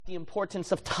the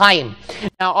importance of time.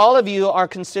 Now, all of you are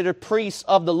considered priests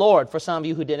of the Lord, for some of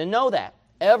you who didn't know that.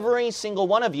 Every single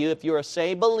one of you, if you're a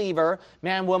saved believer,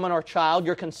 man, woman, or child,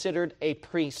 you're considered a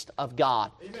priest of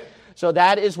God. Amen. So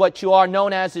that is what you are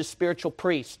known as spiritual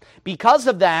priests. Because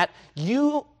of that,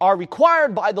 you are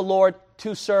required by the Lord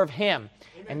to serve Him.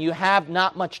 Amen. And you have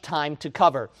not much time to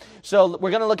cover. So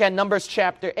we're going to look at Numbers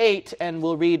chapter 8, and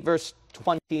we'll read verse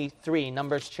 23.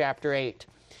 Numbers chapter 8.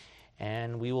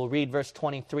 And we will read verse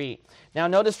 23. Now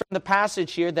notice from the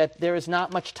passage here that there is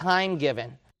not much time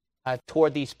given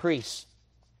toward these priests.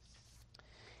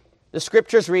 The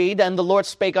scriptures read, "And the Lord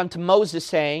spake unto Moses,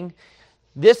 saying,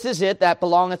 This is it that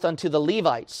belongeth unto the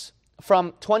Levites,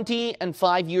 from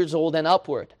 25 years old and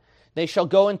upward. They shall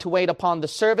go in to wait upon the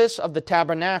service of the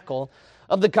tabernacle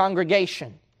of the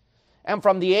congregation. And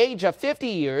from the age of 50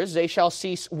 years they shall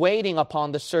cease waiting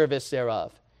upon the service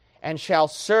thereof, and shall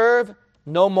serve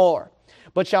no more,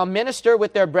 but shall minister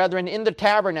with their brethren in the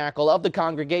tabernacle of the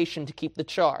congregation to keep the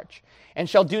charge, and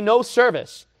shall do no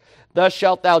service. Thus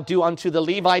shalt thou do unto the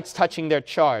Levites touching their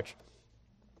charge."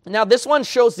 Now this one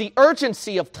shows the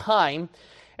urgency of time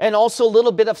and also a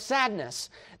little bit of sadness.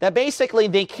 That basically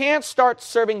they can't start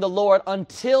serving the Lord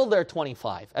until they're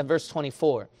 25, at verse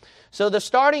 24. So the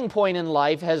starting point in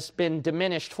life has been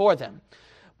diminished for them.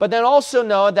 But then also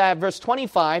know that at verse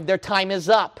 25, their time is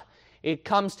up. It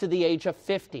comes to the age of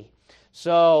 50.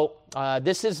 So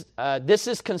this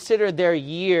is considered their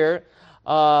year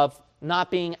of not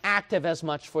being active as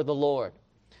much for the Lord.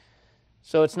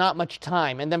 So it's not much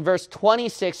time. And then verse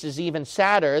 26 is even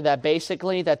sadder, that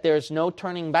basically that there's no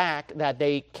turning back, that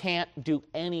they can't do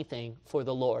anything for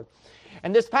the Lord.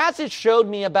 And this passage showed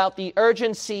me about the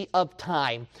urgency of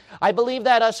time. I believe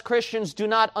that us Christians do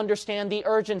not understand the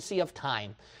urgency of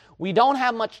time. We don't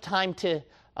have much time to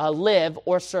live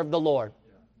or serve the Lord.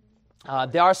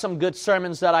 There are some good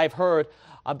sermons that I've heard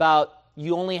about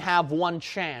you only have one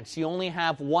chance, you only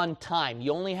have one time,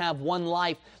 you only have one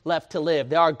life left to live.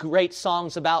 There are great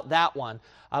songs about that one,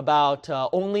 about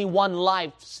only one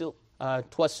life,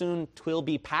 'twas soon 'twill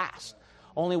be past.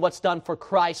 Only what's done for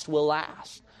Christ will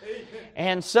last.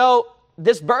 And so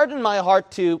this burdened my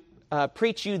heart to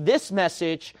preach you this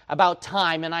message about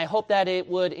time, and I hope that it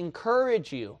would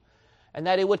encourage you and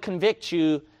that it would convict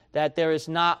you that there is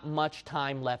not much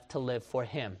time left to live for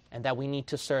Him and that we need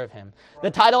to serve Him. The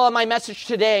title of my message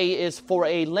today is "For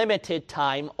a Limited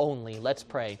Time Only." Let's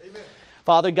pray. Amen.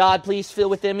 Father God, please fill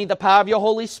within me the power of your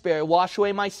Holy Spirit. Wash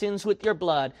away my sins with your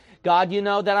blood. God, you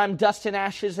know that I'm dust and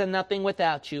ashes and nothing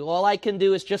without you. All I can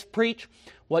do is just preach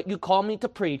what you call me to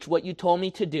preach, what you told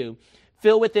me to do.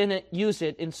 Fill within it, use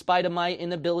it in spite of my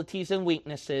inabilities and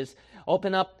weaknesses.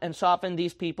 Open up and soften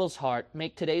these people's heart.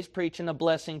 Make today's preaching a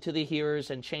blessing to the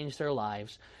hearers and change their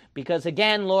lives. Because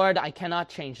again, Lord, I cannot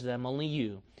change them, only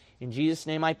you. In Jesus'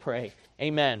 name I pray.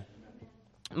 Amen.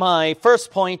 My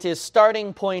first point is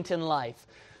starting point in life.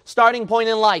 Starting point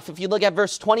in life. If you look at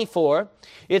verse 24,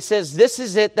 it says, "This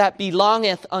is it that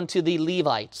belongeth unto the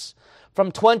Levites,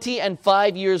 from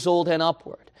 25 years old and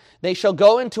upward. They shall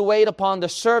go in to wait upon the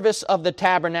service of the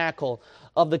tabernacle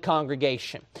of the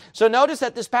congregation." So notice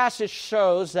that this passage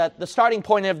shows that the starting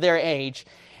point of their age,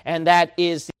 and that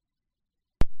is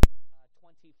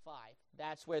 25.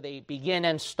 That's where they begin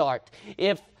and start.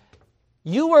 If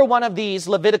you were one of these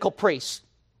Levitical priests,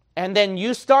 and then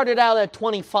you started out at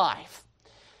 25,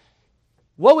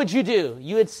 what would you do?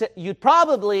 You'd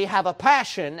probably have a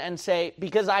passion and say,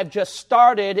 because I've just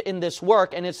started in this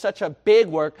work, and it's such a big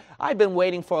work, I've been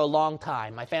waiting for a long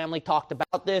time. My family talked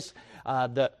about this.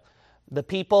 The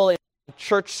people in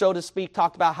church, so to speak,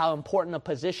 talked about how important a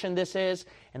position this is,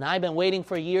 and I've been waiting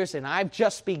for years, and I've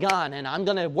just begun, and I'm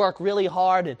going to work really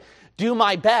hard and do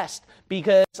my best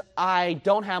because I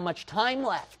don't have much time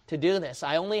left to do this.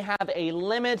 I only have a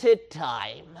limited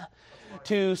time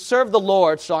to serve the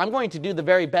Lord, so I'm going to do the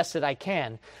very best that I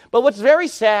can. But what's very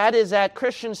sad is that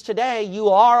Christians today, you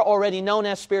are already known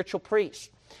as spiritual priests,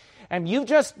 and you've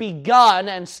just begun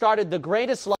and started the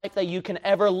greatest life that you can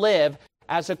ever live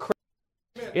as a Christian.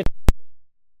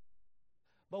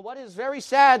 But what is very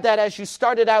sad that as you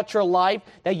started out your life,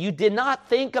 that you did not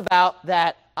think about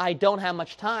that I don't have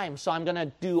much time, so I'm going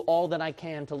to do all that I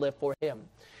can to live for Him.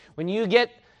 When you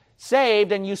get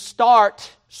saved and you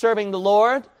start serving the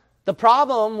Lord, the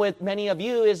problem with many of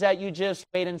you is that you just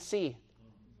wait and see.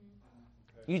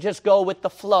 You just go with the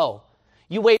flow.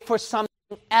 You wait for something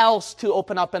else to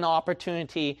open up an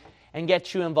opportunity and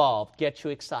get you involved, get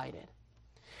you excited.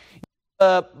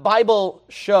 The Bible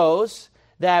shows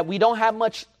that we don't have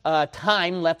much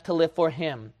time left to live for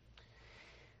Him.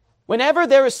 Whenever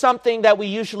there is something that we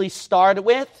usually start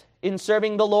with in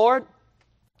serving the Lord,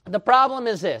 the problem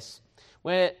is this.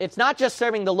 It's not just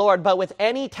serving the Lord, but with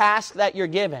any task that you're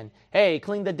given. Hey,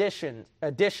 clean the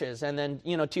dishes, and then,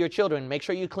 to your children, make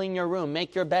sure you clean your room,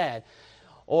 make your bed.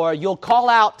 Or you'll call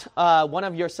out one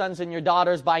of your sons and your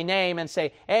daughters by name and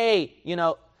say, hey,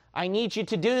 I need you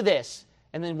to do this.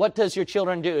 And then what does your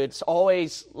children do? It's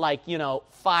always like,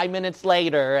 5 minutes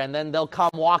later, and then they'll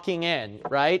come walking in,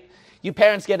 right? You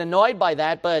parents get annoyed by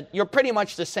that, but you're pretty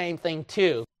much the same thing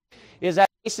too. Is that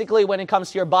basically when it comes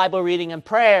to your Bible reading and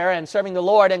prayer and serving the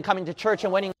Lord and coming to church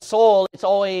and winning a soul, it's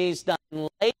always done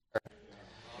later.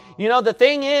 The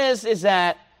thing is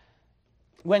that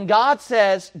when God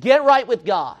says, get right with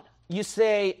God, you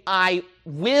say, I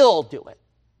will do it.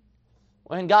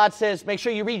 When God says, make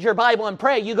sure you read your Bible and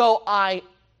pray, you go, I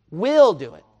will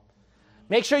do it.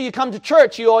 Make sure you come to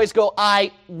church, you always go,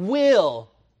 I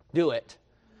will do it.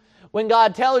 When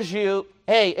God tells you,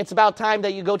 hey, it's about time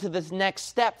that you go to this next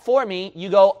step for me, you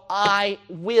go, I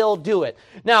will do it.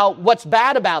 Now, what's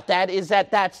bad about that is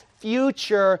that that's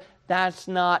future, that's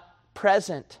not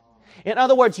present. In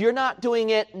other words, you're not doing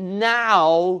it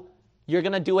now, you're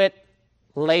going to do it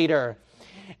later.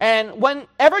 And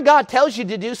whenever God tells you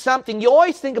to do something, you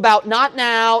always think about not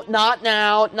now, not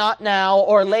now, not now,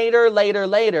 or later, later,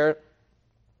 later.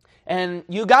 And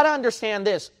you got to understand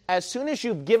this. As soon as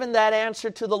you've given that answer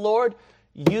to the Lord,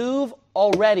 you've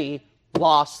already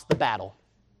lost the battle.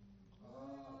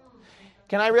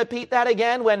 Can I repeat that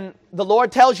again? When the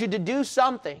Lord tells you to do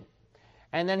something,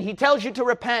 and then He tells you to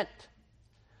repent,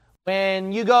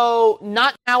 when you go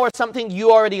not now or something,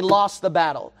 you already lost the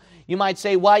battle. You might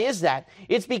say, why is that?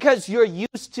 It's because you're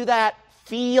used to that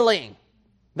feeling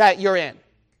that you're in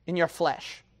your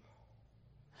flesh.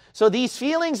 So these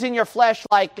feelings in your flesh,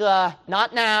 like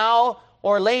not now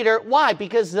or later, why?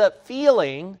 Because the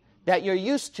feeling that you're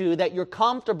used to, that you're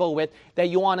comfortable with, that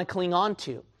you want to cling on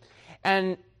to.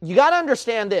 And you got to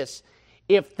understand this.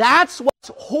 If that's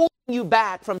what's holding you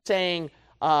back from saying,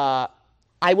 I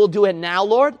will do it now,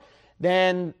 Lord,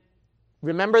 then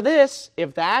remember this.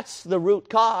 If that's the root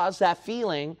cause, that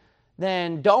feeling,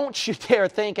 then don't you dare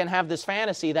think and have this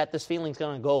fantasy that this feeling's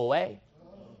going to go away.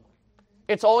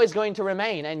 It's always going to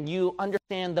remain, and you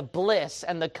understand the bliss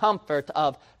and the comfort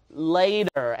of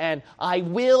later, and I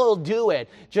will do it.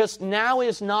 Just now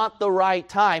is not the right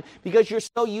time, because you're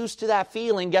so used to that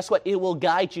feeling. Guess what? It will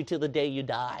guide you to the day you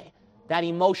die. That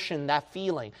emotion, that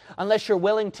feeling. Unless you're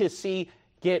willing to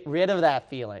get rid of that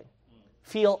feeling.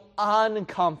 Feel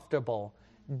uncomfortable,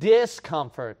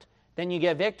 discomfort, then you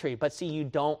get victory. But see, you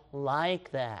don't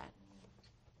like that.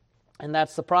 And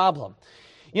that's the problem.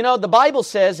 The Bible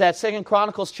says that 2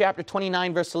 Chronicles chapter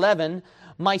 29, verse 11,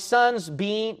 my sons,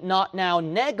 be not now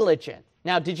negligent.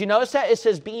 Now, did you notice that? It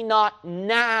says, be not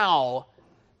now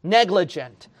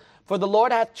negligent. For the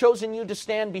Lord hath chosen you to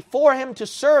stand before Him to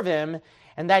serve Him,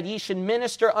 and that ye should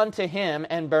minister unto Him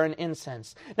and burn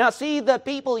incense. Now see, the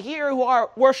people here who are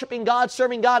worshiping God,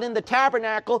 serving God in the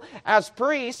tabernacle as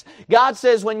priests, God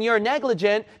says when you're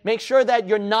negligent, make sure that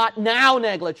you're not now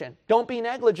negligent. Don't be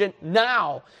negligent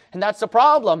now. And that's the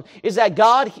problem, is that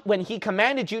God, when He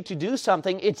commanded you to do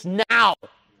something, it's now.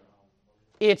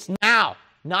 It's now.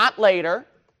 Not later.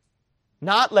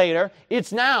 Not later.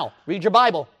 It's now. Read your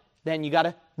Bible. Then you got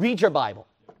to read your Bible.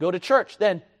 Go to church.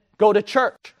 Then go to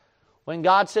church. When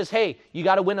God says, hey, you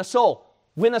got to win a soul.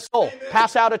 Win a soul. Amen.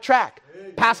 Pass out a tract.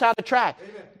 Amen. Pass out a tract.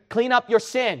 Amen. Clean up your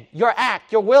sin, your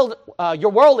act, your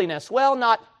worldliness. Well,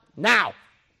 not now.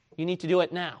 You need to do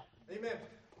it now. Amen.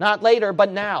 Not later,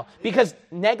 but now. Amen. Because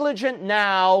negligent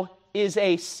now is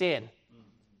a sin.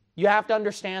 You have to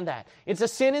understand that. It's a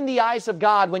sin in the eyes of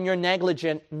God when you're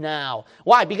negligent now.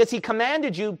 Why? Because He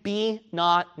commanded you, be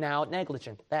not now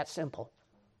negligent. That's simple.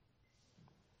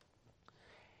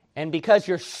 And because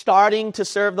you're starting to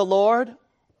serve the Lord,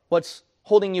 what's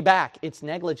holding you back? It's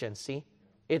negligence, see?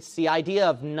 It's the idea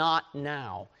of not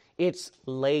now. It's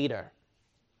later.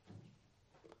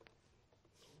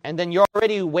 And then you're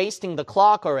already wasting the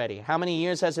clock already. How many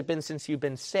years has it been since you've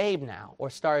been saved now or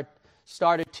started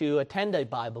to attend a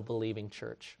Bible-believing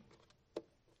church? The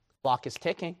clock is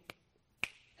ticking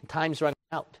and time's running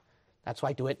out. That's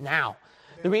why I do it now.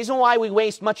 The reason why we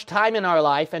waste much time in our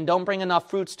life and don't bring enough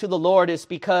fruits to the Lord is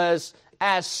because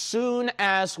as soon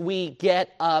as we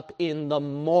get up in the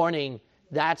morning,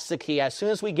 that's the key. As soon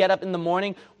as we get up in the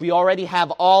morning, we already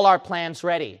have all our plans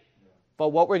ready. But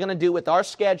what we're going to do with our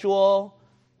schedule,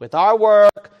 with our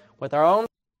work, with our own,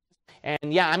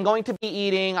 And yeah, I'm going to be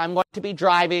eating, I'm going to be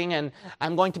driving, and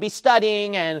I'm going to be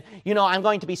studying, and, I'm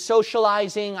going to be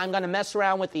socializing, I'm going to mess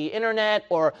around with the internet,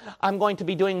 or I'm going to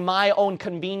be doing my own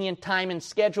convenient time and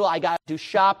schedule. I got to do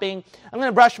shopping. I'm going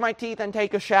to brush my teeth and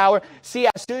take a shower. See,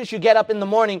 as soon as you get up in the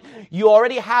morning, you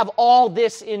already have all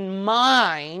this in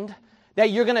mind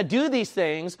that you're going to do these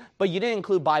things, but you didn't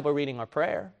include Bible reading or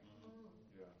prayer.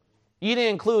 You didn't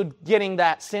include getting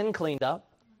that sin cleaned up.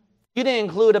 You didn't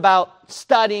include about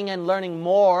studying and learning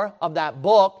more of that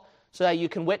book so that you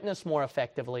can witness more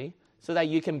effectively, so that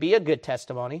you can be a good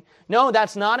testimony. No,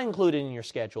 that's not included in your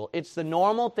schedule. It's the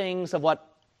normal things of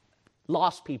what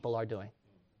lost people are doing.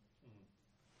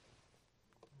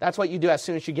 That's what you do as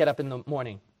soon as you get up in the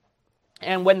morning.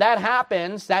 And when that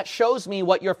happens, that shows me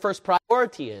what your first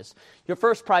priority is. Your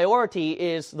first priority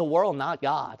is the world, not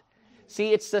God.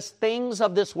 See, it's the things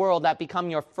of this world that become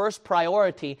your first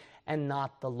priority and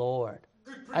not the Lord.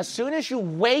 As soon as you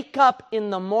wake up in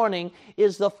the morning,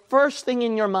 is the first thing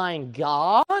in your mind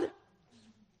God?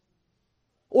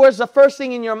 Or is the first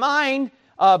thing in your mind,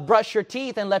 brush your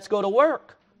teeth and let's go to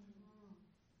work?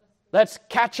 Let's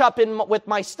catch up with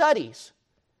my studies.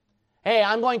 Hey,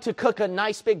 I'm going to cook a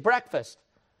nice big breakfast.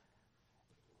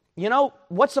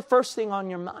 What's the first thing on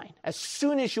your mind? As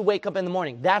soon as you wake up in the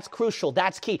morning, that's crucial,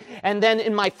 that's key. And then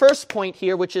in my first point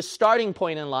here, which is starting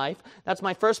point in life, that's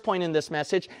my first point in this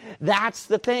message, that's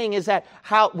the thing, is that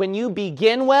when you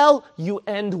begin well, you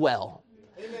end well.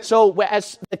 Amen. So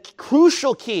as the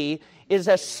crucial key is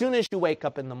as soon as you wake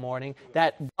up in the morning,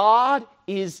 that God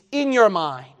is in your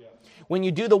mind when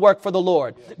you do the work for the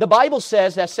Lord. The Bible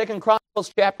says that 2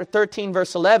 Chronicles chapter 13,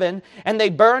 verse 11, and they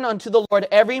burn unto the Lord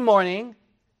every morning.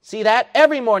 See that?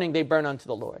 Every morning they burn unto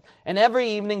the Lord. And every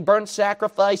evening burnt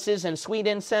sacrifices and sweet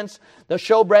incense. The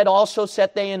showbread also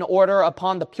set they in order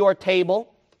upon the pure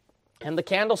table. And the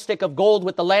candlestick of gold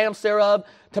with the lamps thereof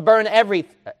to burn every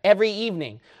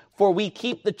evening. For we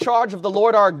keep the charge of the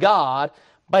Lord our God,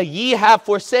 but ye have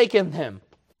forsaken him.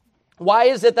 Why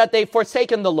is it that they've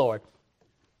forsaken the Lord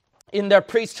in their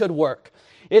priesthood work?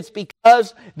 It's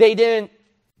because they didn't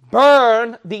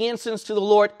burn the incense to the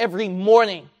Lord every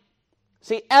morning.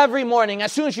 See, every morning,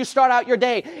 as soon as you start out your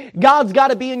day, God's got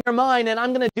to be in your mind, and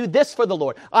I'm going to do this for the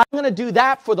Lord. I'm going to do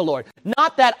that for the Lord.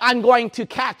 Not that I'm going to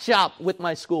catch up with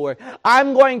my schoolwork.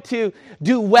 I'm going to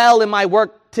do well in my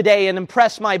work today and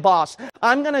impress my boss.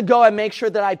 I'm going to go and make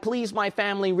sure that I please my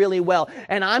family really well.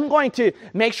 And I'm going to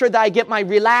make sure that I get my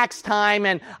relaxed time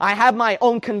and I have my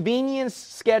own convenience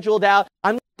scheduled out.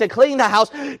 I'm to clean the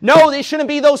house. No, they shouldn't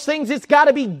be those things. It's got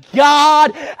to be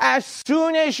God as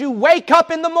soon as you wake up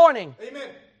in the morning. Amen.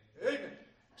 Amen.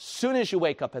 As soon as you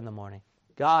wake up in the morning,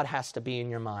 God has to be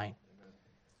in your mind.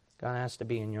 God has to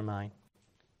be in your mind.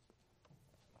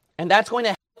 And that's going to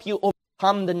help you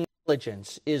overcome the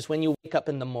negligence, is when you wake up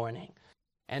in the morning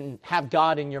and have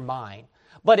God in your mind.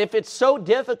 But if it's so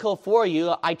difficult for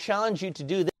you, I challenge you to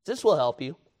do this. This will help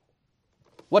you.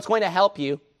 What's going to help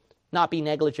you? Not be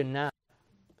negligent now.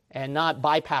 And not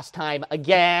bypass time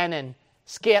again and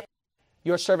skip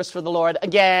your service for the Lord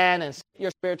again and skip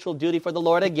your spiritual duty for the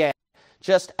Lord again.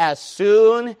 Just as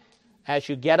soon as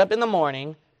you get up in the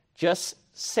morning, just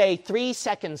say 3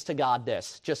 seconds to God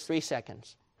this. Just 3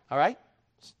 seconds. All right?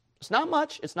 It's not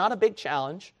much. It's not a big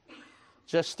challenge.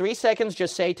 Just 3 seconds,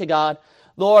 just say to God,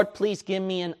 Lord, please give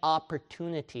me an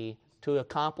opportunity to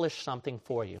accomplish something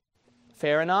for you.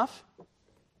 Fair enough?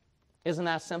 Isn't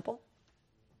that simple?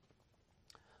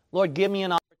 Lord, give me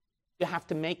an opportunity. You have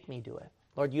to make me do it.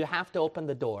 Lord, you have to open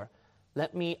the door.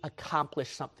 Let me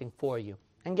accomplish something for you.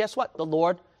 And guess what? The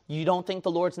Lord, you don't think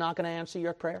the Lord's not going to answer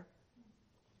your prayer?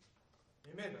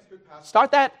 Amen. That's good, Pastor.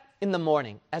 Start that in the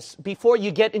morning. Before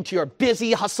you get into your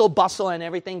busy hustle, bustle, and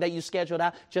everything that you scheduled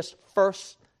out, just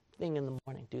first thing in the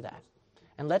morning, do that.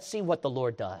 And let's see what the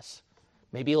Lord does.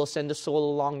 Maybe He'll send a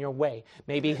soul along your way.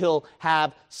 Maybe He'll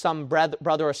have some brother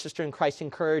or sister in Christ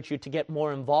encourage you to get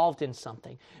more involved in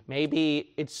something.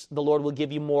 Maybe the Lord will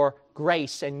give you more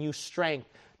grace and new strength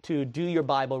to do your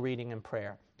Bible reading and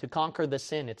prayer, to conquer the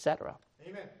sin, etc.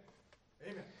 Amen.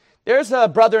 Amen. There's a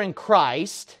brother in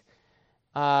Christ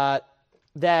that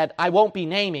I won't be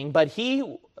naming, but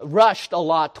he rushed a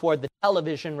lot toward the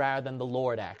television rather than the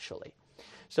Lord, actually.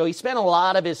 So he spent a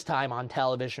lot of his time on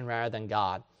television rather than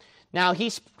God. Now, he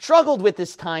struggled with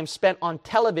his time spent on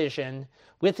television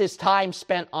with his time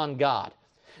spent on God.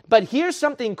 But here's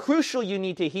something crucial you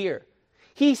need to hear.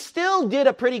 He still did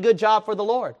a pretty good job for the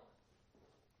Lord.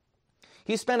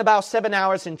 He spent about 7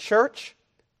 hours in church,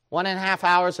 1.5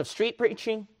 hours of street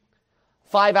preaching,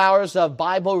 5 hours of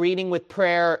Bible reading with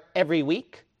prayer every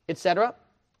week, etc.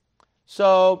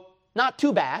 So, not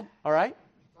too bad, all right?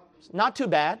 Not too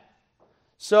bad.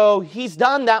 So he's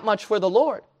done that much for the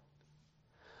Lord.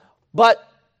 But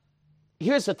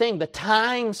here's the thing, the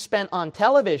time spent on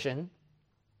television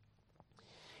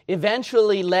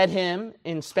eventually led him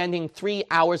in spending 3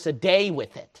 hours a day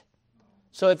with it.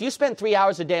 So if you spend 3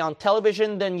 hours a day on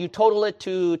television, then you total it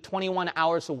to 21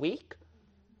 hours a week.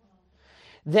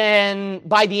 Then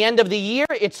by the end of the year,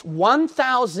 it's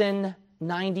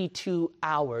 1,092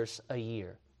 hours a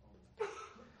year.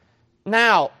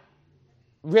 Now,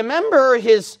 remember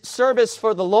his service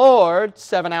for the Lord,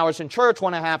 7 hours in church,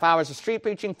 1.5 hours of street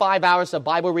preaching, 5 hours of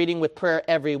Bible reading with prayer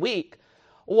every week.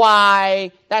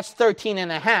 Why, that's 13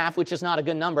 and a half, which is not a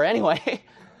good number anyway.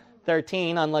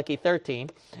 13, unlucky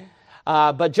 13.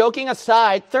 But joking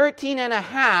aside, 13 and a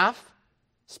half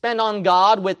spent on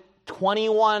God with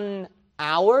 21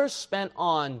 hours spent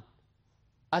on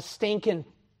a stinking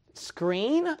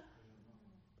screen.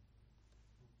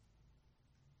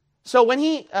 So when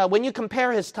you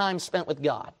compare his time spent with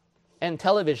God and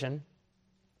television,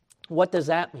 what does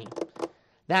that mean?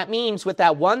 That means with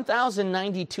that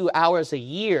 1,092 hours a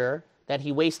year that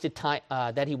he wasted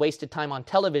time on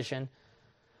television,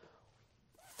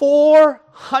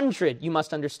 400, you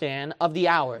must understand, of the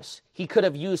hours he could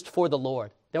have used for the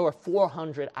Lord. There were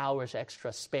 400 hours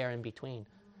extra spare in between.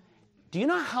 Do you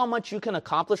know how much you can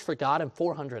accomplish for God in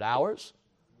 400 hours?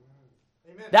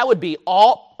 Amen. That would be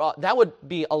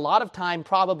a lot of time,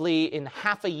 probably in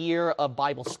half a year of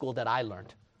Bible school that I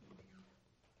learned.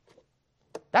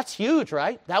 That's huge,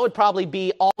 right? That would probably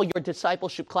be all your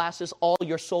discipleship classes, all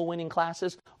your soul-winning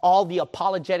classes, all the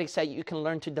apologetics that you can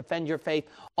learn to defend your faith,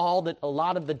 a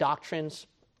lot of the doctrines.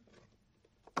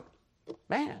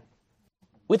 Man,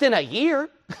 within a year,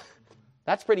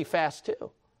 that's pretty fast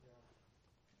too.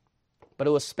 But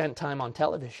it was spent time on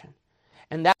television.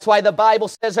 And that's why the Bible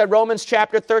says at Romans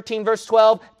chapter 13, verse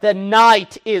 12, the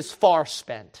night is far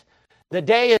spent. The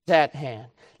day is at hand.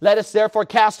 Let us therefore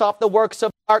cast off the works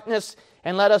of darkness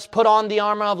and let us put on the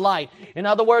armor of light. In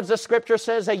other words, the scripture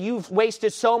says that you've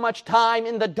wasted so much time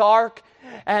in the dark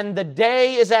and the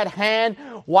day is at hand.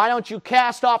 Why don't you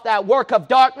cast off that work of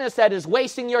darkness that is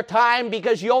wasting your time,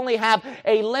 because you only have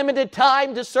a limited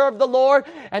time to serve the Lord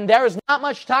and there is not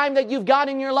much time that you've got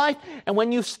in your life. And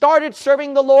when you started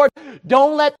serving the Lord,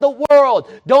 don't let the world,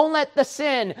 don't let the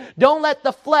sin, don't let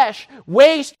the flesh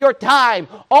waste your time.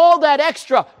 All that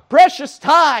extra precious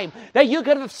time that you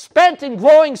could have spent in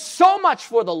growing so much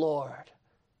for the Lord.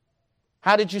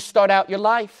 How did you start out your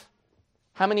life?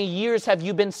 How many years have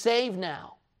you been saved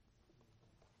now?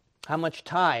 How much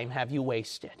time have you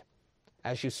wasted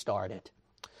as you started?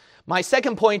 My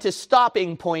second point is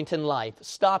stopping point in life.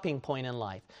 Stopping point in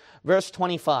life. Verse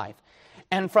 25.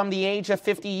 And from the age of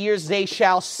 50 years they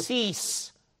shall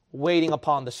cease waiting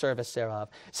upon the service thereof.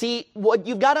 See, what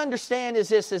you've got to understand is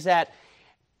this, is that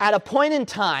at a point in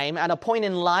time, at a point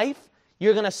in life,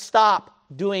 you're going to stop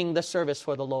doing the service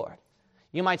for the Lord.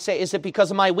 You might say, is it because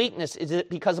of my weakness? Is it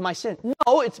because of my sin?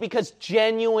 No, it's because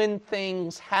genuine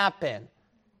things happen.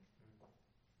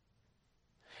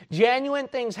 Genuine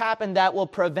things happen that will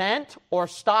prevent or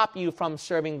stop you from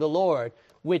serving the Lord,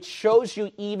 which shows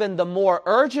you even the more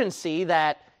urgency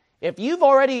that if you've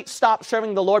already stopped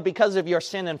serving the Lord because of your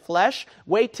sin and flesh,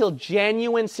 wait till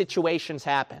genuine situations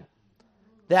happen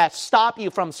that stop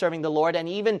you from serving the Lord. And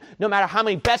even no matter how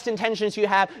many best intentions you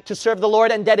have to serve the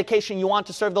Lord and dedication you want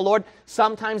to serve the Lord,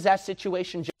 sometimes that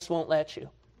situation just won't let you.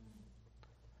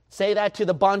 Say that to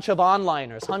the bunch of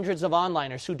onliners, hundreds of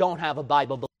onliners who don't have a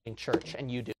Bible-believing church,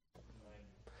 and you do.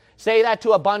 Say that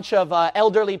to a bunch of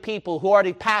elderly people who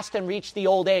already passed and reached the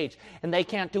old age, and they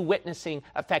can't do witnessing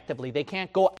effectively. They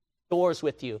can't go outdoors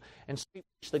with you and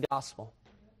preach the gospel.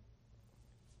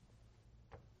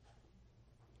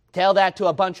 Tell that to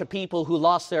a bunch of people who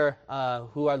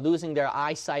who are losing their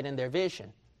eyesight and their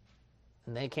vision,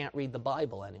 and they can't read the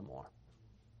Bible anymore.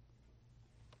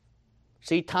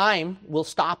 See, time will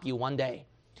stop you one day.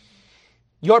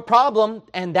 Your problem,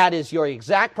 and that is your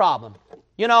exact problem.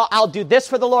 You know, I'll do this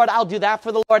for the Lord, I'll do that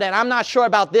for the Lord, and I'm not sure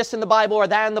about this in the Bible or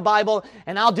that in the Bible,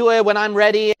 and I'll do it when I'm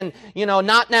ready, and,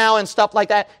 not now, and stuff like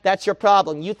that. That's your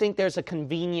problem. You think there's a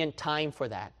convenient time for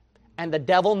that, and the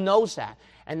devil knows that.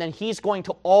 And then he's going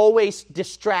to always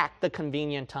distract the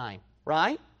convenient time,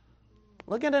 right?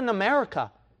 Look at it in America.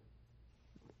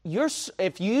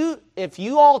 If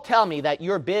you all tell me that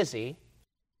you're busy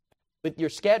with your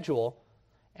schedule,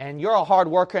 and you're a hard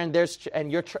worker,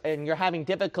 and you're having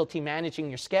difficulty managing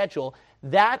your schedule,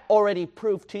 that already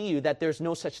proved to you that there's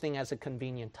no such thing as a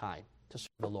convenient time to serve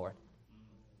the Lord.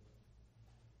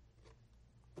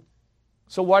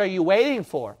 So what are you waiting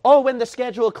for? Oh, when the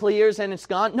schedule clears and it's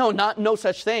gone? No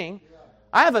such thing.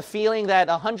 I have a feeling that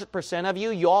 100% of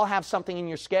you all have something in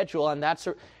your schedule,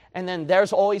 and then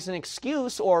there's always an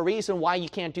excuse or a reason why you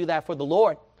can't do that for the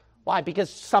Lord. Why? Because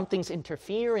something's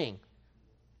interfering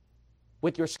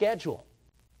with your schedule.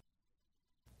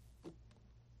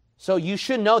 So you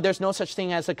should know there's no such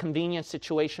thing as a convenient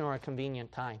situation or a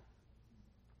convenient time.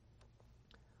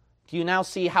 Do you now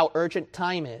see how urgent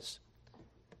time is?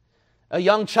 A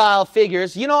young child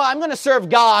figures, I'm going to serve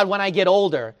God when I get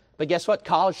older. But guess what?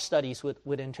 College studies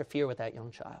would interfere with that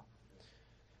young child.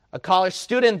 A college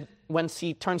student, once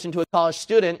he turns into a college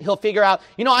student, he'll figure out,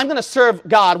 I'm going to serve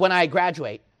God when I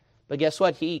graduate. But guess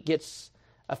what? He gets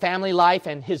a family life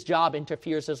and his job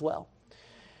interferes as well.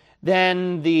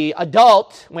 Then the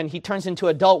adult, when he turns into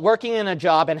adult working in a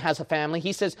job and has a family,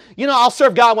 he says, I'll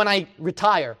serve God when I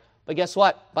retire. But guess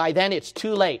what? By then it's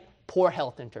too late. Poor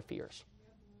health interferes.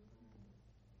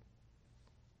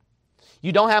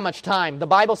 You don't have much time. The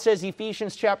Bible says,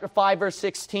 Ephesians chapter 5, verse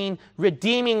 16,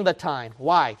 redeeming the time.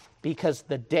 Why? Because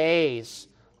the days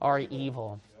are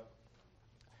evil.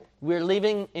 We're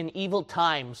living in evil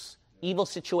times, evil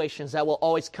situations that will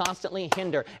always constantly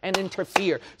hinder and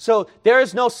interfere. So there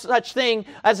is no such thing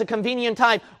as a convenient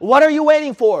time. What are you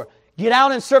waiting for? Get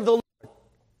out and serve the Lord.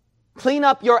 Clean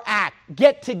up your act.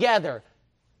 Get together.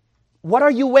 What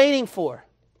are you waiting for?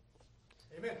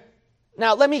 Amen.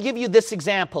 Now, let me give you this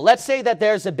example. Let's say that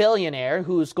there's a billionaire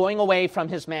who's going away from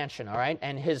his mansion, all right,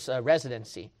 and his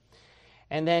residency.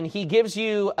 And then he gives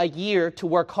you a year to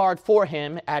work hard for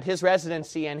him at his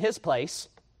residency and his place.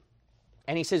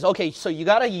 And he says, okay, so you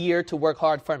got a year to work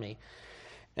hard for me.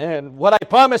 And what I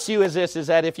promise you is this, is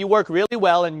that if you work really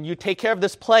well and you take care of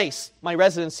this place, my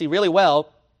residency, really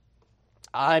well,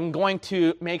 I'm going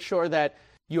to make sure that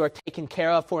you are taken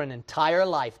care of for an entire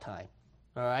lifetime,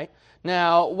 all right?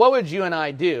 Now, what would you and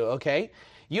I do, okay?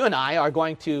 You and I are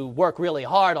going to work really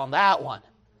hard on that one.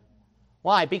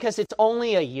 Why? Because it's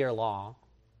only a year long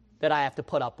that I have to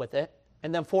put up with it.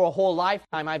 And then for a whole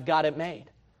lifetime, I've got it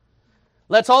made.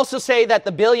 Let's also say that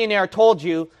the billionaire told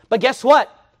you, but guess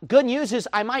what? Good news is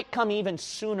I might come even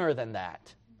sooner than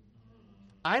that.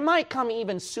 I might come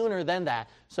even sooner than that.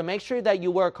 So make sure that you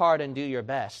work hard and do your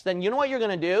best. Then you know what you're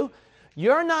going to do?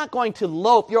 You're not going to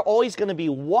loaf. You're always going to be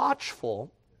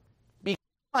watchful. Because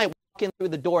you might walk in through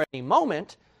the door at any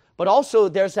moment, but also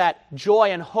there's that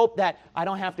joy and hope that I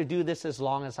don't have to do this as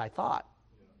long as I thought.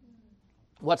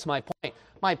 What's my point?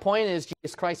 My point is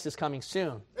Jesus Christ is coming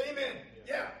soon. Amen.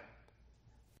 Yeah.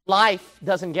 Life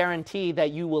doesn't guarantee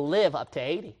that you will live up to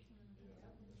 80.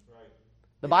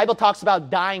 The Bible talks about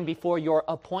dying before your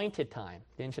appointed time.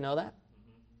 Didn't you know that?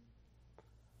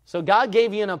 So God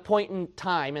gave you an appointed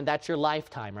time, and that's your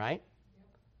lifetime, right?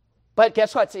 But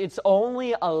guess what? It's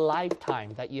only a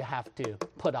lifetime that you have to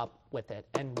put up with it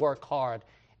and work hard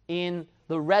in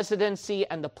the residency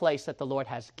and the place that the Lord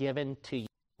has given to you.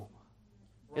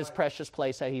 His precious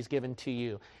place that He's given to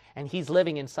you. And He's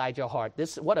living inside your heart.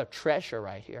 What a treasure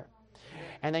right here.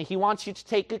 And then He wants you to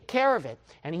take good care of it.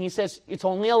 And He says, it's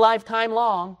only a lifetime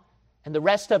long, and the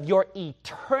rest of your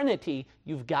eternity,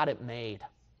 you've got it made.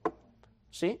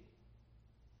 See?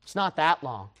 It's not that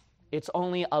long. It's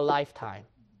only a lifetime.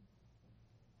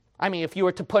 I mean, if you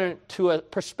were to put it to a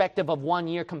perspective of 1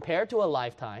 year compared to a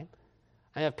lifetime,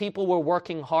 and if people were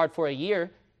working hard for a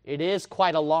year, it is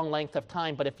quite a long length of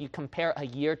time, but if you compare a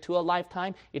year to a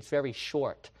lifetime, it's very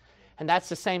short. And that's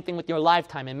the same thing with your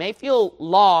lifetime. It may feel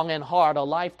long and hard, a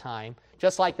lifetime,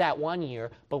 just like that 1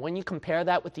 year, but when you compare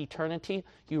that with eternity,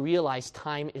 you realize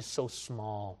time is so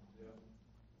small.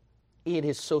 It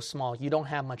is so small. You don't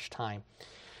have much time.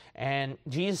 And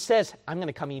Jesus says, I'm going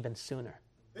to come even sooner.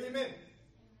 Amen.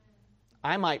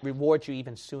 I might reward you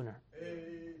even sooner.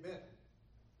 Amen.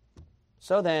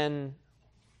 So then,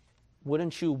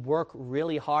 wouldn't you work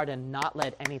really hard and not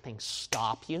let anything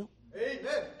stop you?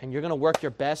 Amen. And you're going to work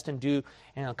your best and do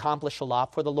and accomplish a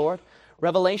lot for the Lord.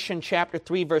 Revelation chapter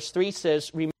 3, verse 3 says,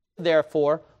 remember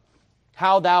therefore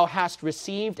how thou hast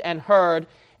received and heard,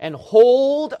 and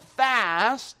hold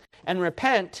fast and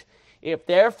repent. If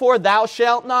therefore thou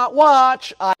shalt not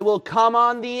watch, I will come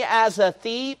on thee as a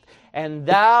thief, and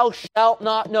thou shalt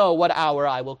not know what hour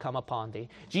I will come upon thee.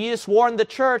 Jesus warned the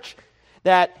church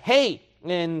that, hey,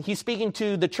 and He's speaking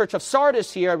to the church of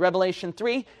Sardis here, Revelation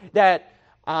 3, that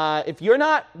if you're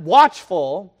not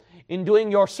watchful in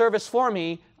doing your service for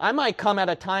me, I might come at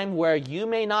a time where you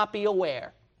may not be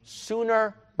aware,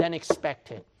 sooner than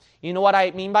expected. You know what I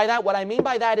mean by that? What I mean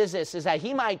by that is this, is that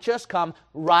He might just come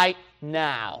right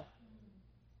now.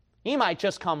 He might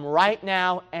just come right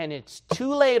now, and it's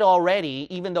too late already,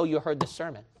 even though you heard the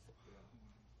sermon.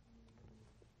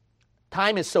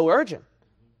 Time is so urgent.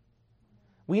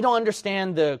 We don't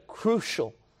understand the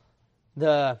crucial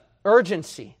the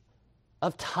urgency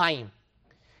of time.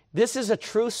 This is a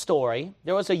true story.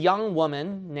 There was a young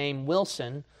woman named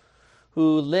Wilson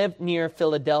who lived near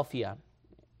Philadelphia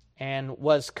and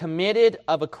was committed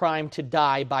of a crime to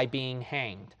die by being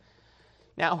hanged.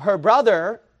 Now, her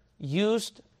brother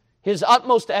used his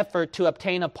utmost effort to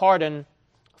obtain a pardon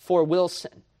for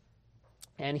Wilson.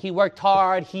 And he worked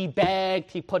hard, he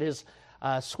begged, he put his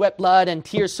sweat, blood, and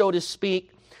tears, so to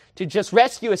speak, to just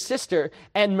rescue his sister.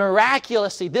 And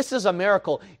miraculously, this is a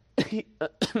miracle,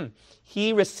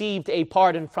 he received a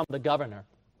pardon from the governor.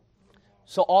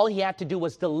 So all he had to do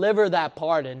was deliver that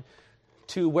pardon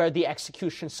to where the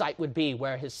execution site would be,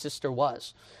 where his sister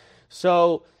was.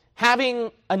 So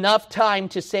having enough time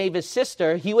to save his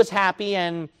sister, he was happy,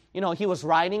 and he was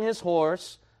riding his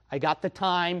horse. I got the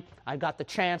time, I got the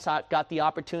chance, I got the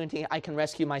opportunity, I can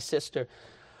rescue my sister.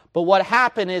 But what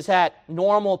happened is that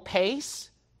normal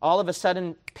pace all of a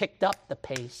sudden picked up the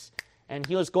pace, and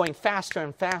he was going faster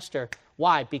and faster.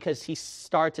 Why? Because he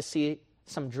started to see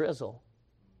some drizzle,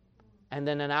 and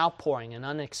then an outpouring, an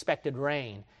unexpected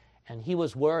rain. And he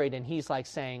was worried, and he's like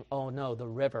saying, oh no, the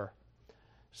river.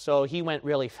 So he went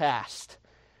really fast.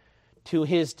 To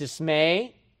his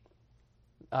dismay,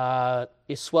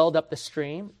 it swelled up the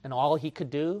stream, and all he could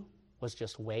do was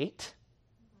just wait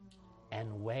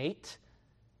and wait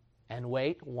and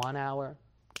wait. 1 hour,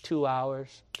 2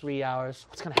 hours, 3 hours.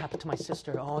 What's going to happen to my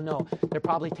sister? Oh no, they're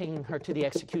probably taking her to the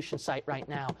execution site right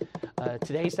now.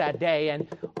 Today's that day, and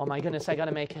oh my goodness, I got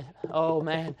to make it. Oh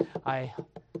man,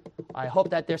 I hope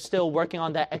that they're still working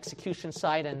on that execution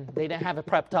site and they didn't have it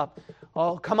prepped up.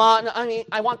 Oh, come on.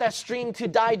 I want that stream to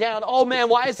die down. Oh, man,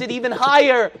 why is it even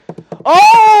higher?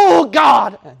 Oh,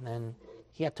 God. And then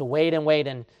he had to wait and wait.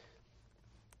 And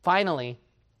finally,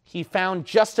 he found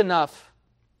just enough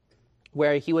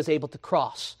where he was able to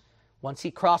cross. Once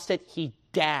he crossed it, he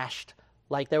dashed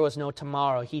like there was no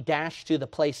tomorrow. He dashed to the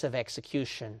place of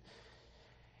execution.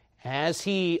 As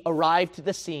he arrived to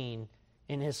the scene,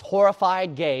 in his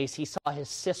horrified gaze, he saw his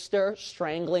sister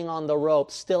strangling on the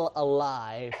rope, still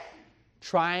alive,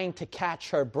 trying to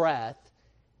catch her breath,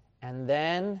 and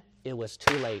then it was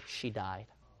too late. She died.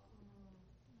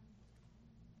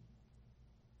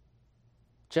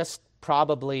 Just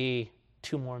probably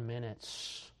 2 more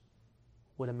minutes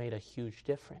would have made a huge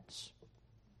difference.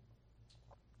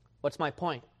 What's my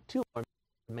point? 2 more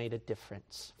minutes made a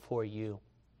difference for you.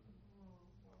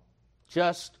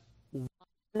 Just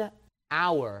 1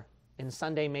 hour in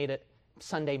Sunday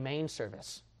main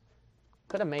service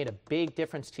could have made a big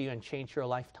difference to you and changed your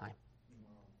lifetime.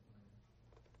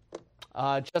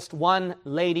 Just 1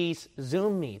 ladies'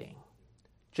 Zoom meeting,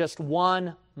 just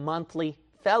 1 monthly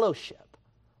fellowship,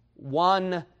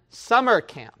 1 summer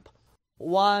camp,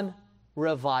 1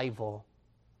 revival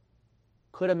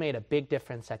could have made a big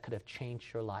difference that could have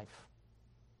changed your life.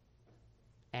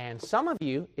 And some of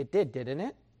you, it did, didn't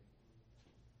it?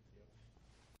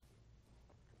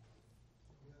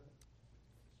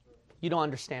 You don't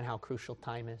understand how crucial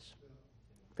time is.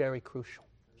 Very crucial.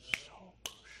 So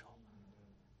crucial.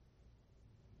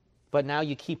 But now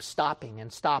you keep stopping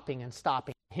and stopping and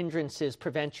stopping. Hindrances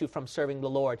prevent you from serving the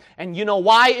Lord. And you know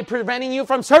why it's preventing you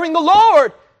from serving the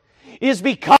Lord? Is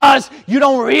because you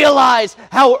don't realize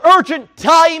how urgent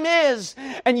time is.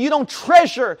 And you don't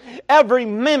treasure every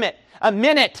minute, a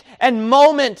minute, and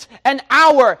moment, and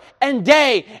hour, and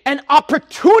day, and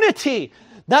opportunity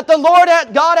that the Lord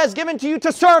God has given to you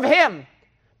to serve Him.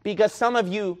 Because some of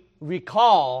you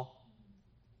recall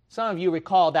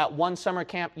that 1 summer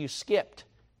camp you skipped,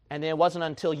 and it wasn't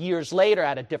until years later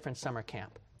at a different summer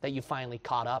camp that you finally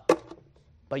caught up.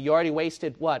 But you already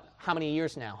wasted, how many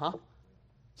years now, huh?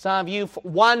 Some of you,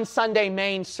 1 Sunday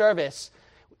main service,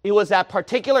 it was that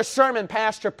particular sermon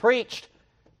pastor preached,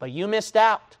 but you missed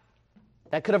out.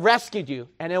 That could have rescued you.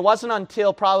 And it wasn't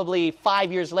until probably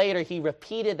 5 years later he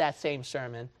repeated that same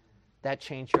sermon that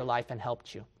changed your life and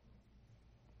helped you.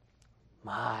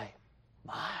 My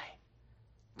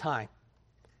time.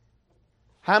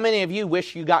 How many of you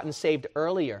wish you gotten saved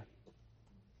earlier?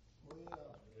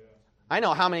 I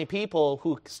know how many people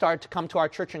who started to come to our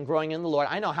church and growing in the Lord.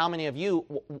 I know how many of you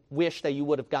wish that you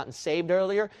would have gotten saved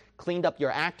earlier, cleaned up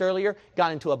your act earlier,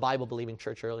 got into a Bible-believing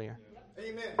church earlier.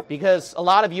 Amen. Because a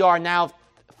lot of you are now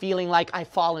feeling like I've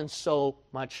fallen so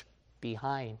much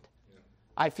behind.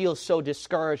 I feel so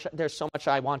discouraged. There's so much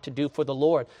I want to do for the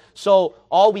Lord. So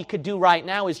all we could do right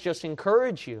now is just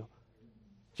encourage you.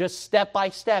 Just step by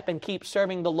step and keep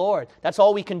serving the Lord. That's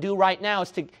all we can do right now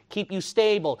is to keep you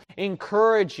stable,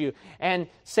 encourage you, and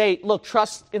say, look,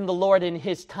 trust in the Lord in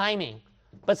His timing.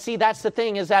 But see, that's the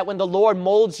thing, is that when the Lord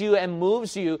molds you and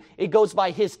moves you, it goes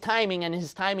by His timing, and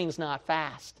His timing's not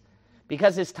fast.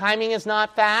 Because his timing is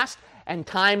not fast and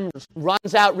time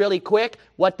runs out really quick,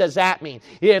 what does that mean?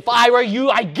 If I were you,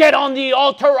 I'd get on the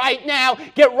altar right now,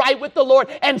 get right with the Lord,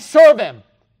 and serve him.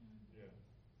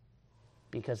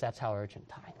 Because that's how urgent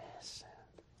time is.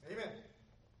 Amen.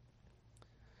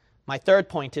 My third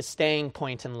point is staying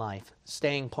point in life.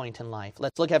 Staying point in life.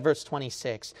 Let's look at verse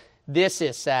 26. This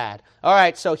is sad. All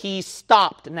right, so he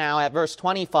stopped now at verse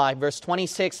 25. Verse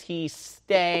 26, he's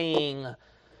staying.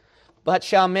 But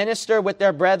shall minister with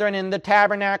their brethren in the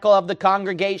tabernacle of the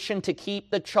congregation to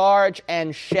keep the charge,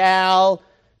 and shall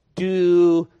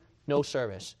do no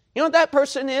service. You know what that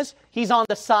person is? He's on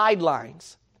the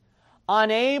sidelines,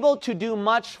 unable to do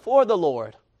much for the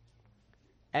Lord,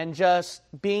 and just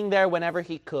being there whenever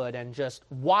he could, and just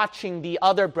watching the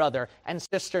other brother and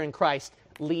sister in Christ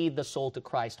lead the soul to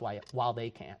Christ while they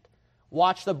can't.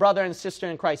 Watch the brother and sister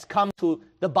in Christ come to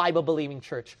the Bible-believing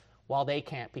church while they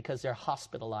can't because they're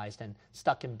hospitalized and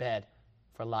stuck in bed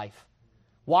for life.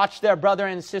 Watch their brother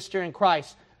and sister in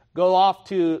Christ go off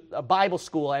to a Bible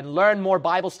school and learn more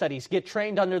Bible studies, get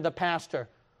trained under the pastor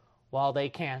while they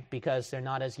can't because they're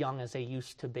not as young as they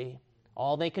used to be.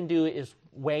 All they can do is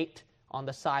wait on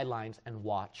the sidelines and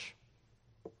watch.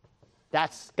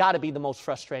 That's got to be the most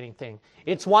frustrating thing.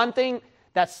 It's one thing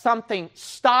that something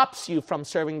stops you from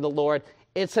serving the Lord.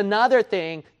 It's another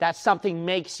thing that something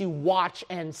makes you watch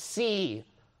and see,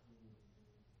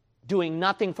 doing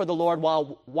nothing for the Lord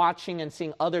while watching and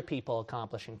seeing other people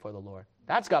accomplishing for the Lord.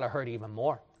 That's got to hurt even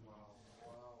more.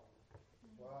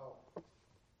 Wow.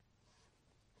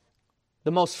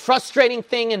 The most frustrating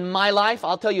thing in my life,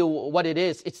 I'll tell you what it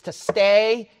is. It's to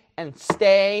stay and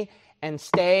stay and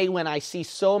stay when I see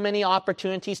so many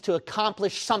opportunities to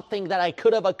accomplish something that I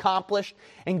could have accomplished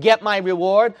and get my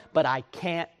reward, but I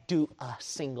can't do a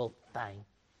single thing.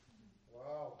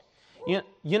 Wow.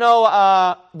 You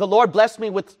know, the Lord blessed me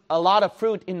with a lot of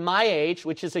fruit in my age,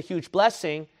 which is a huge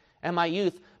blessing, and my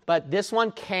youth, but this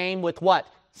one came with what?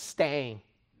 Staying.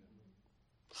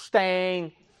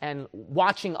 Staying and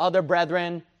watching other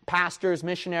brethren, pastors,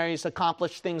 missionaries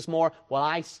accomplish things more, while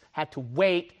I had to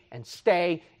wait and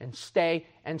stay and stay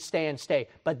and stay and stay.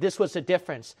 But this was the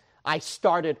difference. I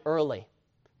started early.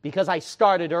 Because I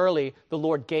started early, the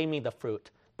Lord gave me the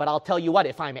fruit. But I'll tell you what,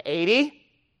 if I'm 80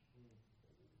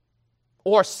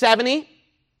 or 70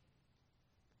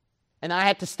 and I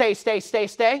had to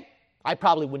stay, I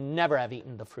probably would never have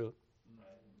eaten the fruit.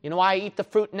 You know why I eat the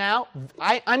fruit now?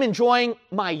 I'm enjoying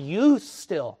my youth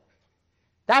still.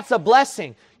 That's a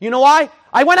blessing. You know why?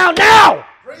 I went out now.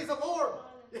 Praise the Lord.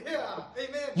 Yeah.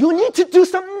 Amen. You need to do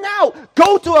something now.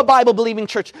 Go to a Bible-believing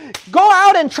church. Go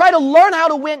out and try to learn how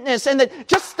to witness and then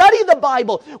just study the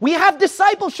Bible. We have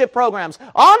discipleship programs.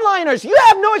 Onliners, you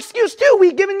have no excuse too.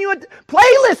 We've given you a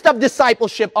playlist of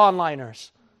discipleship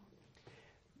onliners.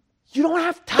 You don't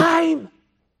have time.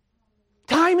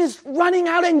 Time is running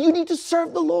out and you need to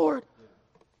serve the Lord.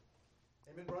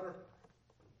 Amen, brother.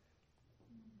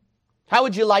 How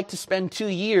would you like to spend 2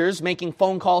 years making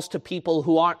phone calls to people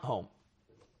who aren't home?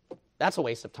 That's a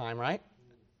waste of time, right?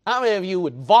 How many of you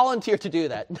would volunteer to do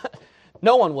that?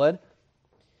 No one would.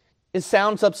 It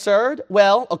sounds absurd.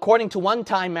 Well, according to one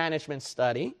time management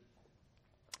study,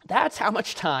 that's how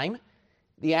much time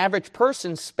the average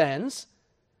person spends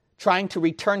trying to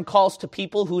return calls to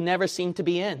people who never seem to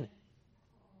be in.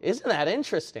 Isn't that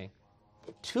interesting?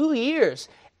 2 years.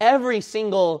 Every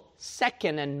single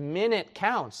second and minute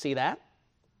counts. See that?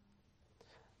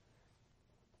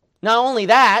 Not only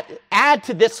that, add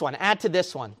to this one,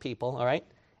 people, all right?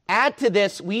 Add to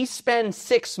this, we spend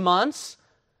 6 months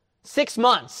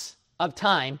of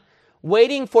time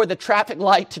waiting for the traffic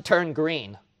light to turn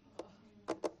green.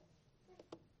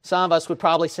 Some of us would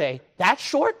probably say, that's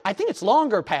short? I think it's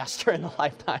longer, Pastor, in a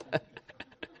lifetime.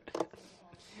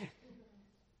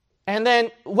 And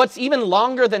then what's even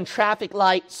longer than traffic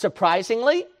light,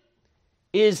 surprisingly,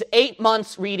 is 8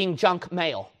 months reading junk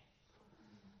mail.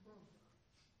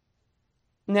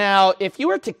 Now, if you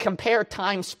were to compare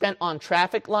time spent on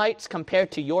traffic lights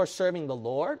compared to your serving the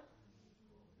Lord,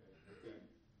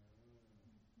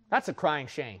 that's a crying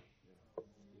shame.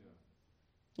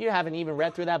 You haven't even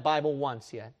read through that Bible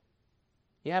once yet.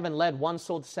 You haven't led one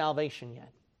soul to salvation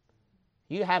yet.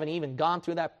 You haven't even gone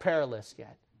through that prayer list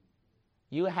yet.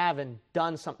 You haven't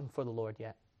done something for the Lord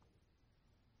yet.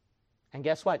 And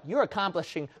guess what? You're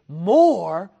accomplishing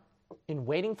more in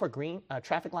waiting for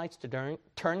traffic lights to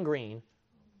turn green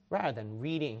rather than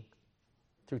reading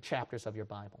through chapters of your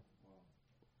Bible.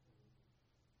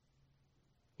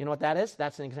 You know what that is?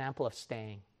 That's an example of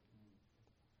staying.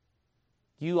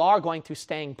 You are going through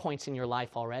staying points in your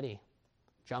life already.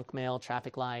 Junk mail,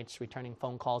 traffic lights, returning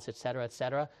phone calls, etc.,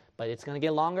 etc. But it's going to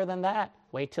get longer than that.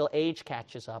 Wait till age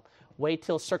catches up. Wait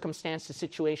till circumstance and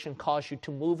situation cause you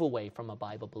to move away from a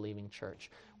Bible-believing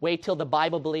church. Wait till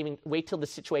the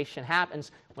situation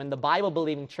happens when the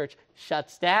Bible-believing church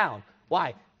shuts down.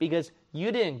 Why? Because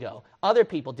you didn't go. Other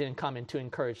people didn't come in to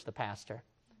encourage the pastor.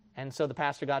 And so the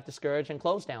pastor got discouraged and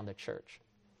closed down the church.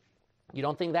 You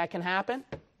don't think that can happen?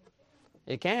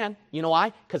 It can. You know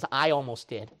why? Because I almost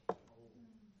did.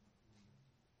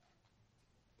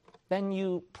 Then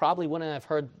you probably wouldn't have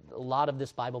heard a lot of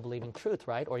this Bible-believing truth,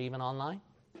 right? Or even online.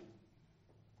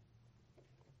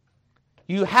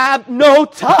 You have no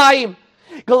time.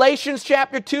 Galatians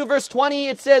chapter 2, verse 20,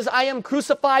 it says, I am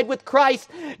crucified with Christ.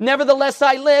 Nevertheless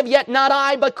I live, yet not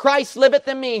I, but Christ liveth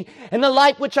in me. And the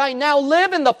life which I now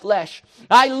live in the flesh,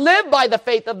 I live by the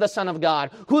faith of the Son of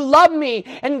God, who loved me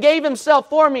and gave himself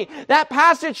for me. That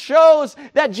passage shows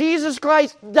that Jesus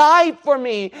Christ died for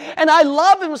me. And I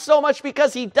love him so much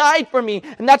because he died for me.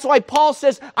 And that's why Paul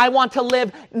says, I want to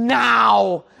live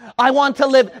now. I want to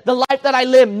live the life that I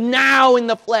live now in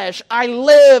the flesh. I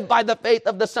live by the faith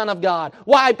of the Son of God.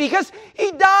 Why? Because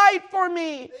he died for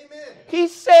me. Amen. He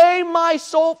saved my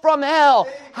soul from hell.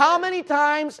 Amen. How many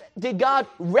times did God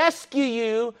rescue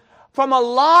you from a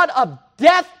lot of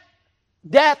death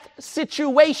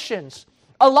situations?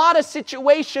 A lot of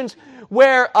situations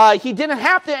where he didn't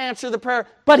have to answer the prayer,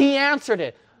 but he answered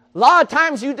it. A lot of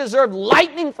times you deserved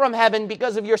lightning from heaven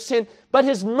because of your sin, but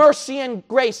his mercy and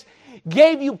grace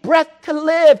gave you breath to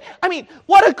live. I mean,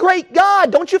 what a great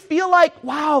God. Don't you feel like,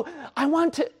 wow, I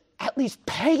want to at least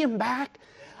pay him back?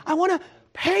 I want to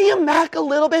pay him back a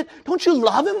little bit. Don't you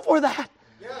love him for that?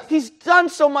 Yes. He's done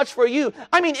so much for you.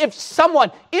 I mean, if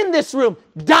someone in this room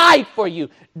died for you,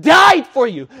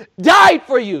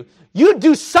 you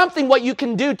do something what you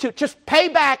can do to just pay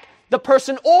back the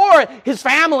person or his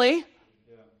family.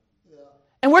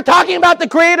 And we're talking about the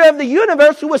creator of the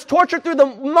universe who was tortured through the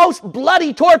most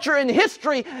bloody torture in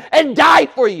history and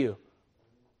died for you.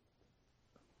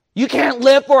 You can't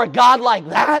live for a God like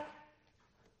that?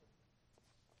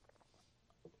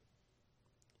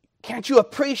 Can't you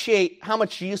appreciate how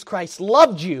much Jesus Christ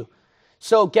loved you?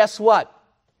 So guess what?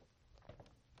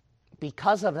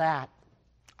 Because of that,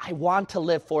 I want to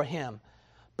live for him.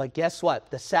 But guess what?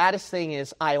 The saddest thing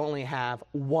is I only have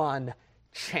one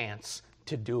chance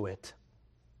to do it.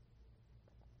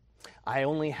 I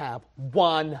only have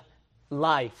one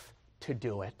life to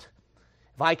do it.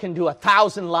 If I can do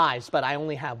 1,000 lives, but I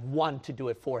only have one to do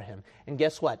it for him. And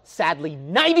guess what? Sadly,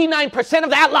 99%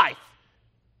 of that life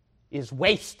is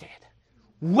wasted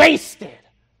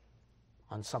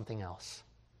on something else.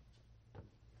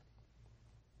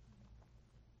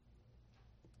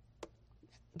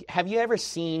 Have you ever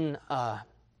seen a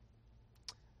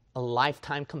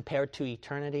lifetime compared to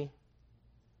eternity?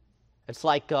 It's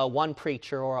like one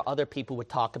preacher or other people would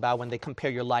talk about when they compare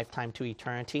your lifetime to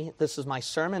eternity. This is my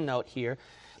sermon note here.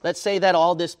 Let's say that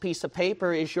all this piece of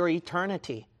paper is your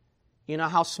eternity. You know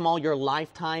how small your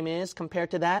lifetime is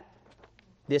compared to that?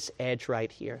 This edge right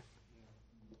here.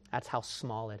 That's how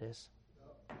small it is.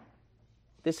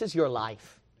 This is your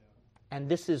life. And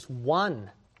this is one.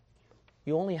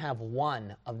 You only have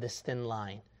one of this thin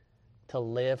line to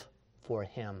live for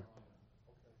him.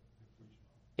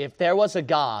 If there was a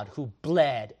God who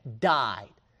bled, died,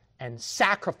 and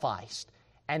sacrificed,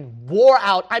 and wore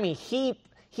out, I mean, he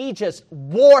just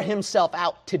wore himself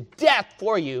out to death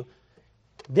for you,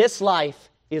 this life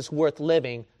is worth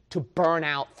living to burn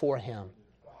out for him,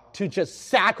 to just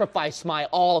sacrifice my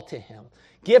all to him,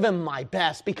 give him my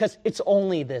best, because it's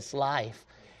only this life.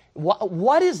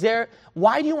 What is there?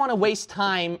 Why do you want to waste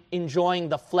time enjoying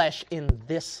the flesh in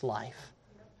this life?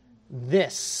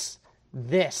 This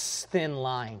thin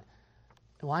line.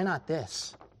 Why not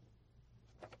this?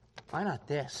 Why not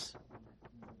this?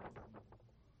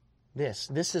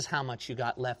 This is how much you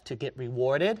got left to get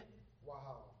rewarded,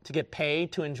 to get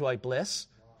paid, to enjoy bliss.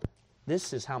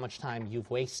 This is how much time you've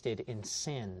wasted in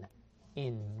sin,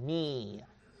 in me.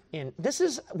 This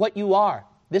is what you are.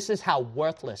 This is how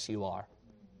worthless you are.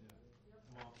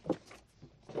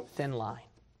 Thin line.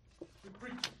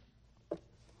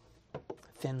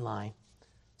 Thin line.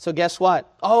 So guess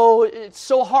what? Oh, it's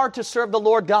so hard to serve the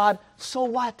Lord God. So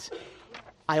what?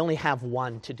 I only have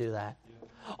one to do that.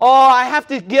 Oh, I have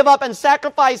to give up and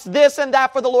sacrifice this and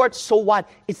that for the Lord. So what?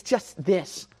 It's just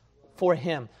this for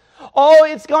him. Oh,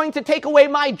 it's going to take away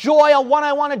my joy on what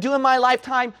I want to do in my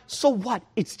lifetime. So what?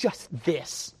 It's just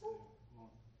this.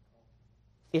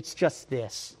 It's just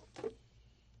this.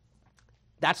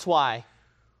 That's why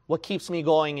what keeps me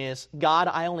going is, God,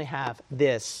 I only have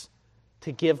this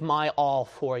to give my all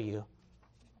for you.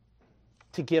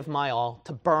 to give my all,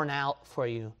 to burn out for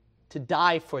you, to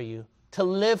die for you, to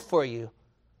live for you,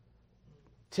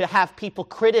 to have people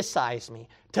criticize me,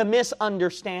 to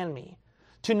misunderstand me,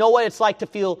 to know what it's like to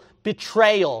feel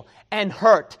betrayal and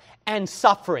hurt and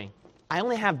suffering. I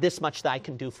only have this much that I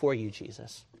can do for you,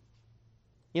 Jesus.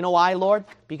 You know why, Lord?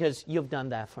 Because you've done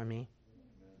that for me.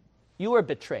 You were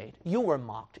betrayed. You were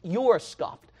mocked. You were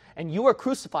scoffed. And you were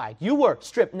crucified. You were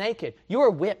stripped naked. You were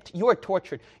whipped. You were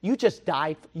tortured. You just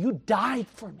died. You died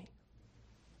for me.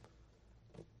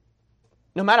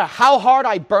 No matter how hard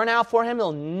I burn out for him,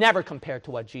 it'll never compare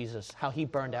to what Jesus, how he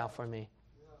burned out for me.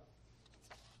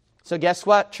 So guess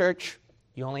what, church?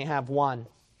 You only have one.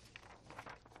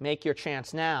 Make your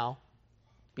chance now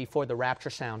before the rapture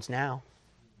sounds now.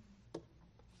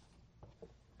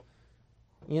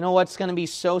 You know what's going to be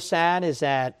so sad is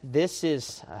that this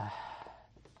is,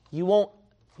 you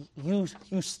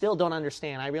still don't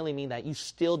understand. I really mean that. You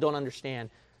still don't understand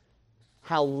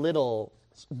how little,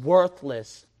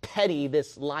 worthless, petty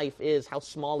this life is, how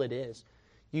small it is.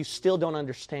 You still don't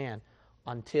understand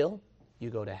until you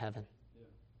go to heaven.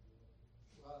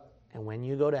 And when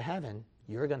you go to heaven,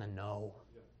 you're going to know.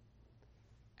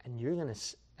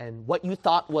 And what you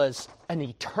thought was an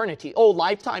eternity. Oh,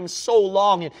 lifetime is so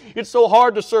long, and it's so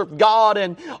hard to serve God,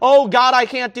 and oh, God, I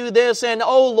can't do this, and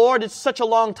oh, Lord, it's such a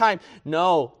long time.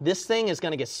 No, this thing is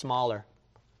going to get smaller.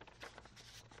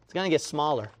 It's going to get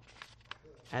smaller.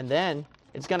 And then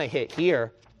it's going to hit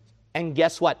here, and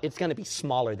guess what? It's going to be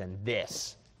smaller than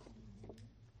this.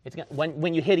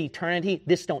 When you hit eternity,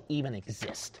 this don't even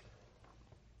exist.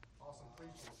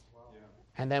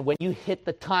 And then when you hit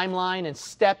the timeline and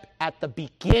step at the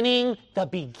beginning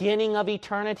of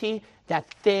eternity,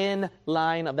 that thin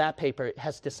line of that paper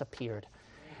has disappeared.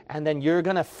 And then you're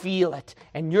going to feel it,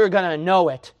 and you're going to know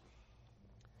it.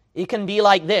 It can be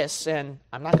like this, and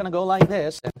I'm not going to go like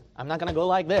this, and I'm not going to go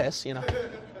like this,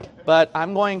 But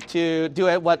I'm going to do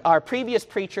it. What our previous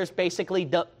preachers basically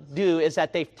do is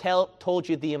that they've told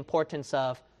you the importance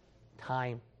of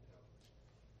time.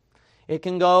 It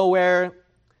can go where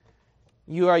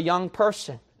you are a young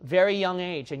person, very young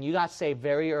age, and you got saved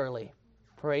very early.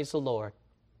 Praise the Lord.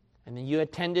 And then you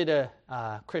attended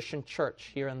a Christian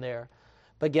church here and there.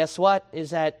 But guess what? Is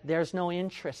that there's no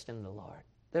interest in the Lord.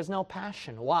 There's no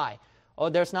passion. Why? Oh,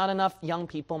 there's not enough young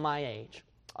people my age.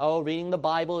 Oh, reading the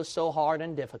Bible is so hard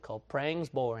and difficult. Praying's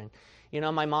boring.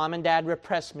 My mom and dad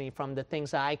repressed me from the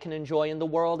things that I can enjoy in the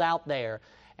world out there.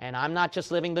 And I'm not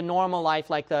just living the normal life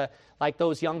like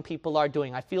those young people are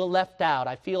doing. I feel left out.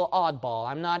 I feel oddball.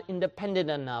 I'm not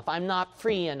independent enough. I'm not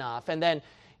free enough. And then,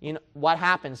 what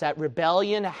happens? That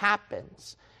rebellion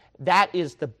happens. That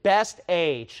is the best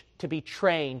age to be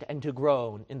trained and to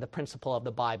grow in the principle of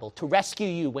the Bible, to rescue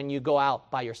you when you go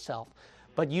out by yourself.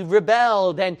 But you've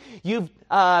rebelled and you've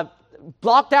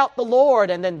blocked out the Lord,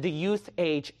 and then the youth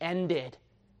age ended.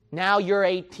 Now you're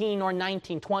 18 or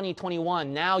 19, 20,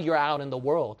 21. Now you're out in the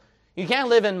world. You can't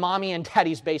live in mommy and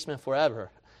daddy's basement forever.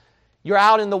 You're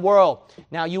out in the world.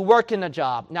 Now you work in a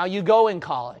job. Now you go in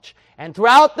college. And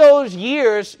throughout those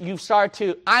years, you start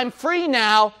to, I'm free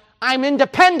now. I'm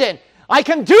independent. I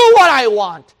can do what I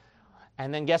want.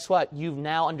 And then guess what? You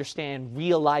now understand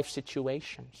real life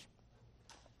situations.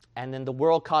 And then the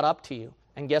world caught up to you.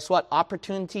 And guess what?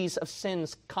 Opportunities of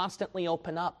sins constantly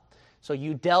open up. So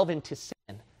you delve into sin.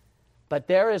 But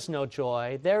there is no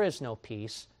joy, there is no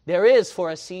peace. There is for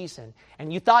a season.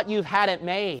 And you thought you've had it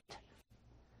made.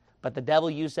 But the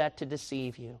devil used that to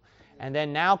deceive you. And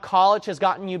then now college has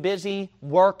gotten you busy,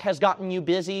 work has gotten you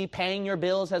busy, paying your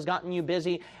bills has gotten you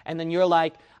busy. And then you're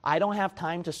like, I don't have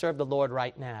time to serve the Lord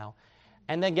right now.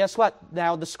 And then guess what?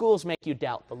 Now the schools make you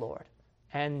doubt the Lord.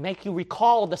 And make you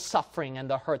recall the suffering and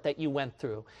the hurt that you went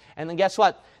through. And then guess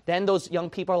what? Then those young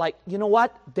people are like, you know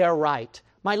what? They're right.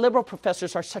 My liberal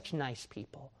professors are such nice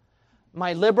people.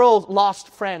 My liberal lost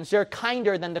friends, they're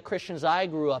kinder than the Christians I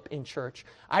grew up in church.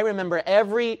 I remember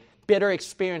every bitter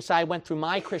experience I went through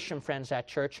my Christian friends at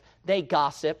church. They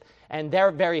gossip, and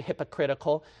they're very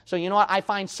hypocritical. So you know what? I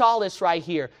find solace right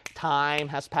here. Time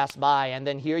has passed by, and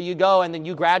then here you go, and then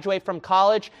you graduate from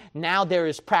college. Now there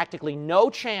is practically no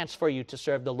chance for you to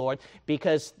serve the Lord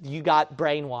because you got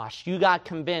brainwashed. You got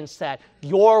convinced that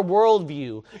your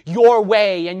worldview, your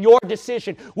way, and your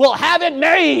decision will have it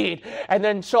made. And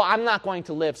then, so I'm not going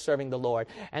to live serving the Lord.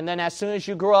 And then as soon as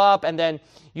you grow up, and then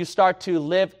you start to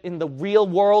live in the real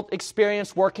world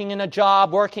experience, working in a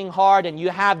job, working hard, and you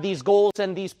have these goals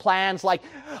and these plans like,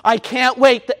 I can't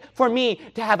wait for me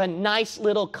to have a nice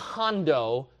little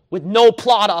condo with no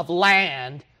plot of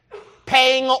land,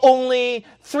 paying only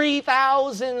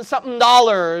 $3,000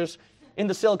 something in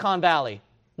the Silicon Valley.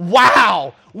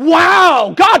 Wow!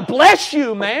 Wow! God bless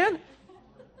you, man!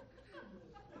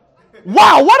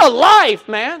 Wow, what a life,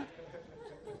 man.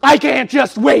 I can't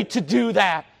just wait to do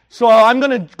that. So I'm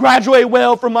going to graduate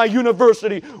well from my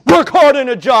university, work hard in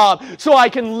a job, so I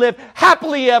can live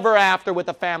happily ever after with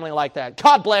a family like that.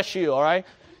 God bless you, all right?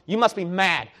 You must be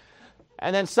mad.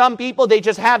 And then some people, they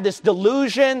just have this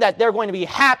delusion that they're going to be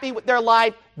happy with their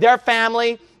life, their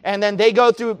family, and then they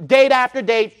go through date after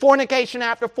date, fornication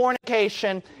after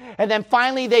fornication, and then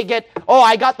finally they get, oh,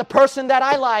 I got the person that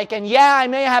I like, and yeah, I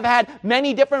may have had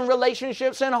many different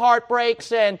relationships and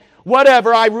heartbreaks and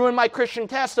whatever, I ruined my Christian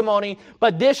testimony,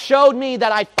 but this showed me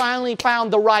that I finally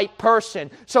found the right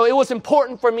person. So it was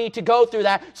important for me to go through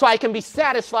that so I can be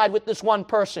satisfied with this one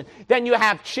person. Then you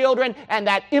have children, and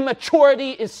that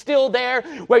immaturity is still there,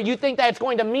 where you think that it's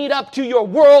going to meet up to your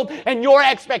world and your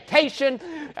expectation,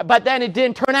 but then it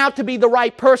didn't turn out to be the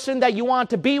right person that you want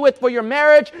to be with for your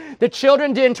marriage. The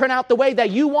children didn't turn out the way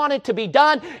that you wanted to be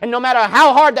done, and no matter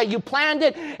how hard that you planned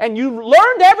it, and you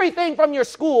learned everything from your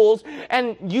schools,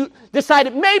 and you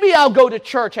decided, maybe I'll go to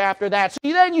church after that. So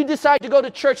then you decide to go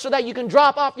to church so that you can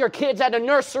drop off your kids at a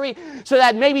nursery so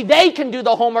that maybe they can do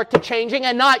the homework to changing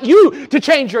and not you to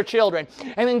change your children.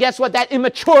 And then guess what? That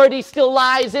immaturity still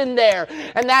lies in there.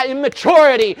 And that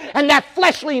immaturity and that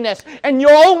fleshliness and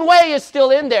your own way is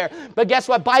still in there. But guess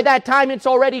what? By that time, it's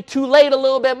already too late a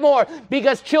little bit more,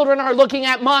 because children are looking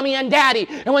at mommy and daddy.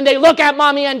 And when they look at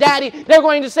mommy and daddy, they're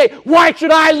going to say, why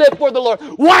should I live for the Lord?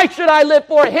 Why should I live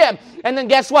for Him? And then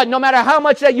guess what? No matter how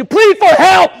much that you plead for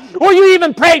help or you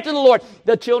even pray to the Lord,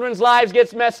 the children's lives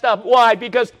gets messed up. Why?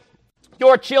 Because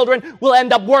your children will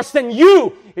end up worse than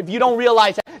you if you don't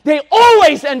realize that. They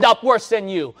always end up worse than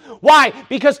you. Why?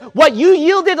 Because what you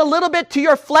yielded a little bit to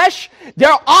your flesh,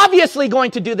 they're obviously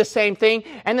going to do the same thing,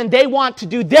 and then they want to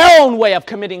do their own way of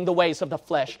committing the ways of the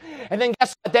flesh. And then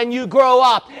guess what? Then you grow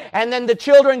up, and then the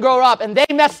children grow up, and they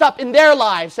mess up in their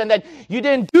lives, and then you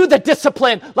didn't do the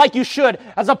discipline like you should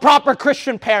as a proper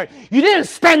Christian parent. You didn't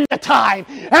spend the time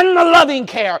and the loving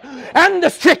care and the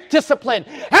strict discipline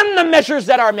and the measures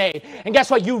that are made. And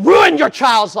guess what? You ruined your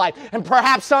child's life, and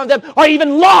perhaps some of them are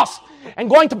even lost and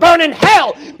going to burn in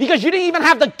hell because you didn't even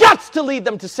have the guts to lead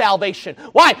them to salvation.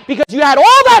 Why? Because you had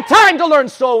all that time to learn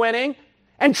soul winning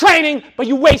and training, but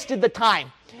you wasted the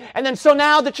time. And then so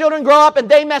now the children grow up and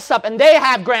they mess up and they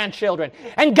have grandchildren.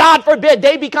 And God forbid,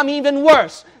 they become even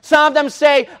worse. Some of them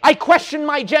say, I question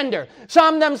my gender.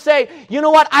 Some of them say, you know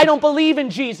what? I don't believe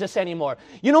in Jesus anymore.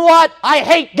 You know what? I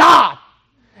hate God.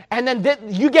 And then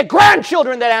you get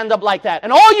grandchildren that end up like that.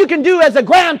 And all you can do as a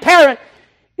grandparent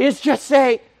is just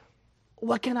say,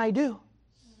 what can I do?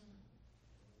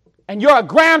 And you're a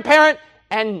grandparent,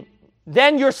 and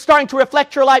then you're starting to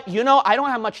reflect your life. You know, I don't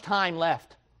have much time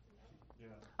left.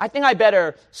 I think I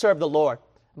better serve the Lord.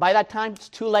 By that time, it's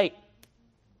too late.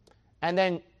 And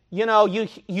then, you know,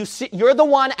 you're the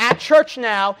one at church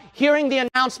now hearing the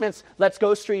announcements. Let's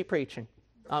go street preaching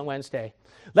on Wednesday.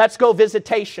 Let's go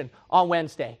visitation on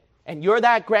Wednesday. And you're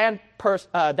that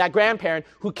grandparent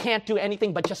who can't do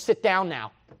anything but just sit down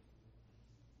now.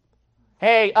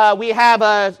 Hey, we have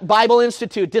a Bible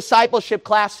Institute, discipleship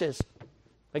classes.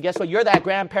 But guess what? You're that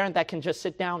grandparent that can just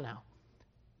sit down now.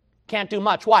 Can't do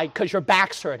much. Why? Because your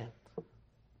back's hurting.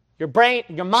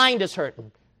 Your mind is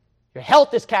hurting. Your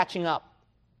health is catching up.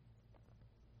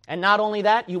 And not only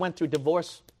that, you went through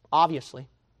divorce, obviously.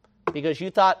 Because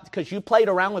you played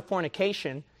around with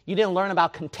fornication, you didn't learn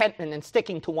about contentment and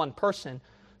sticking to one person.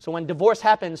 So when divorce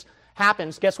happens,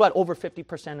 guess what? Over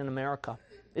 50% in America.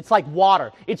 It's like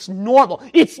water. It's normal.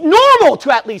 It's normal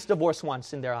to at least divorce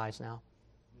once in their eyes now.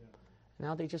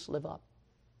 Now they just live up.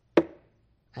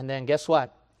 And then guess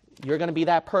what? You're going to be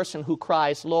that person who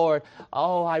cries, Lord,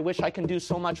 oh, I wish I can do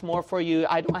so much more for you.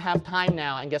 I don't have time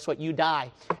now. And guess what? You die.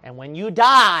 And when you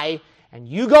die and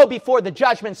you go before the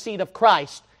judgment seat of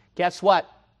Christ, guess what?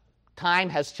 Time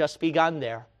has just begun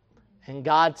there. And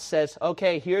God says,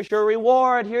 okay, here's your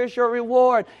reward, here's your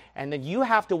reward. And then you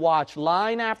have to watch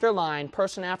line after line,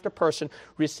 person after person,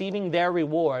 receiving their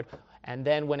reward. And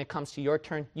then when it comes to your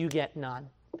turn, you get none.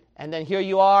 And then here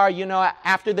you are, you know,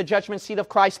 after the judgment seat of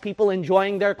Christ, people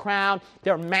enjoying their crown,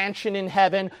 their mansion in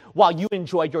heaven, while you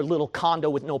enjoyed your little condo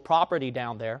with no property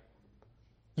down there.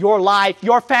 Your life,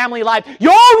 your family life,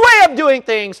 your own way of doing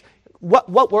things.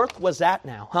 What worth was that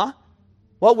now, huh?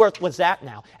 What worth was that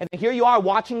now? And here you are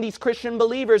watching these Christian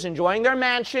believers enjoying their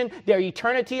mansion, their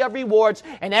eternity of rewards,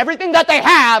 and everything that they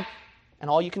have, and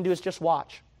all you can do is just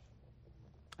watch.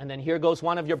 And then here goes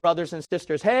one of your brothers and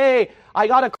sisters. Hey, I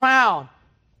got a crown.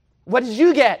 What did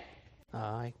you get?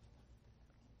 And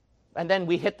then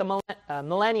we hit the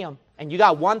millennium, and you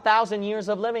got 1,000 years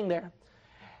of living there.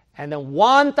 And then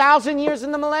 1,000 years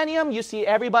in the millennium, you see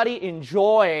everybody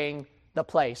enjoying the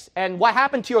place. And what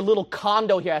happened to your little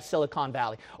condo here at Silicon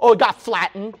Valley? Oh, it got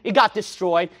flattened. It got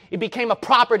destroyed. It became a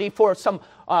property for some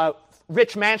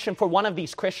rich mansion for one of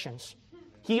these Christians.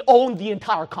 He owned the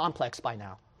entire complex by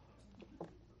now.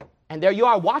 And there you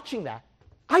are watching that.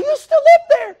 I used to live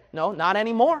there. No, not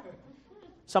anymore.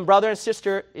 Some brother and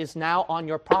sister is now on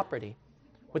your property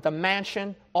with a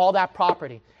mansion, all that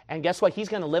property. And guess what? He's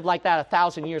going to live like that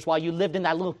 1,000 years while you lived in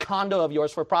that little condo of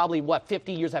yours for probably,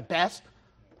 50 years at best?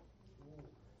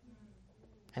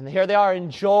 And here they are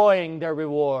enjoying their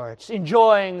rewards. And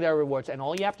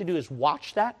all you have to do is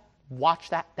watch that.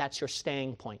 That's your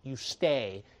staying point. You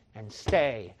stay and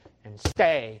stay and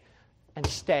stay and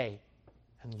stay.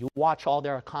 And you watch all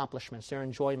their accomplishments, their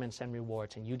enjoyments and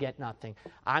rewards, and you get nothing.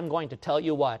 I'm going to tell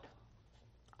you what.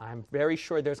 I'm very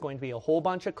sure there's going to be a whole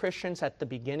bunch of Christians at the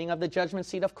beginning of the judgment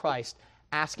seat of Christ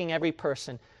asking every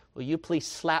person, will you please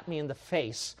slap me in the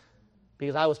face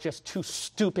because I was just too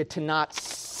stupid to not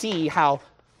see how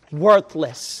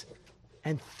worthless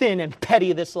and thin and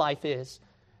petty this life is.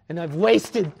 And I've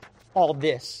wasted all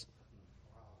this.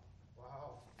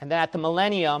 Wow. And then at the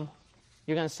millennium,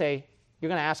 you're going to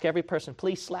ask every person,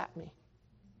 please slap me.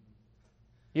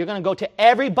 You're going to go to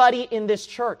everybody in this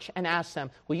church and ask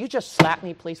them, will you just slap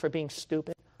me, please, for being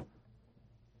stupid?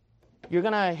 You're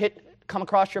going to come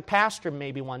across your pastor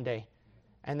maybe one day.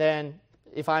 And then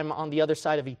if I'm on the other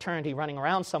side of eternity running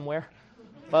around somewhere,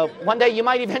 but one day you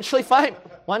might eventually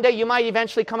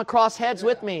come across heads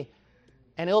with me.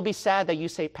 And it'll be sad that you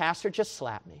say, Pastor, just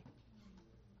slap me.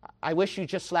 I wish you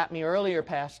just slapped me earlier,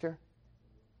 Pastor.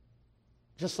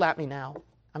 Just slap me now.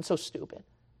 I'm so stupid.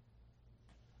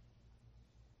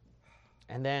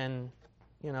 And then,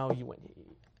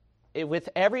 with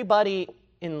everybody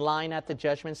in line at the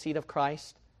judgment seat of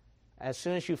Christ, as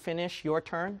soon as you finish your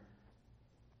turn,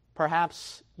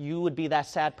 perhaps you would be that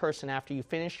sad person after you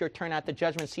finish your turn at the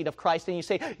judgment seat of Christ and you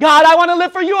say, God, I want to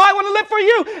live for you. I want to live for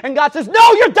you. And God says,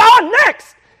 no, you're done.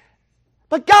 Next.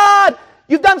 But God,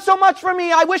 you've done so much for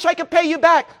me. I wish I could pay you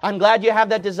back. I'm glad you have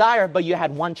that desire, but you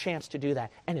had one chance to do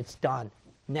that, and it's done.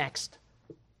 Next.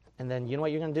 And then you know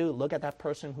what you're going to do? Look at that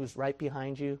person who's right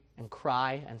behind you and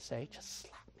cry and say, just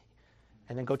slap me.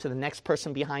 And then go to the next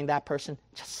person behind that person,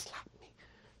 just slap me.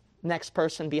 Next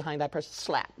person behind that person,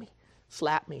 slap me.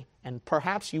 Slap me. And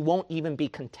perhaps you won't even be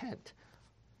content.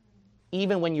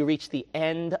 Even when you reach the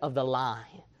end of the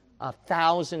line of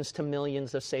thousands to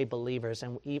millions of saved believers,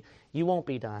 and you won't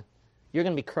be done. You're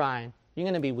going to be crying. You're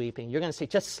going to be weeping. You're going to say,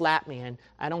 just slap me. And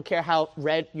I don't care how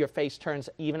red your face turns,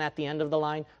 even at the end of the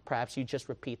line, perhaps you just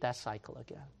repeat that cycle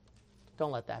again.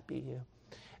 Don't let that be you.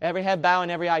 Every head bow and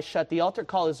every eye shut. The altar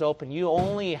call is open. You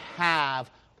only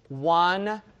have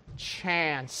one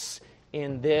chance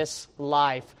in this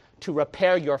life to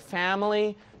repair your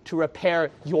family, to repair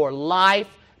your life,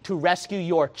 to rescue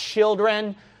your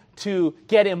children, to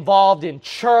get involved in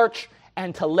church,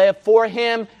 and to live for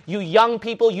Him. You young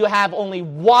people, you have only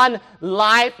one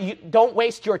life. Don't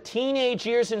waste your teenage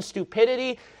years in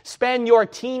stupidity. Spend your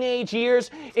teenage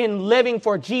years in living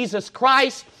for Jesus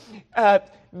Christ,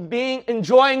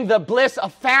 enjoying the bliss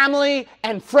of family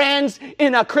and friends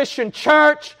in a Christian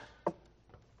church.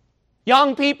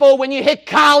 Young people, when you hit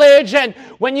college and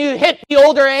when you hit the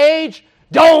older age,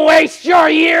 don't waste your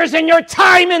years and your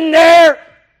time in there.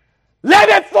 Live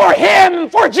it for Him,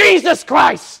 for Jesus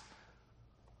Christ.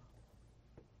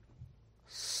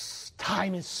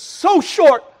 Time is so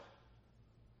short.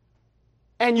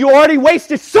 And you already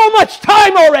wasted so much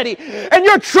time already. And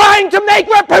you're trying to make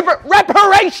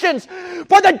reparations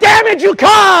for the damage you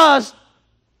caused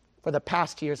for the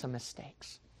past years of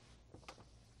mistakes.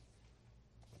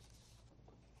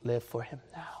 Live for Him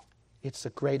now. It's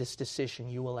the greatest decision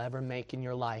you will ever make in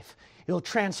your life. It'll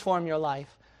transform your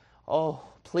life. Oh,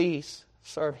 please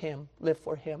serve Him. Live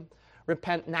for Him.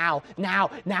 Repent now.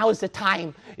 Now is the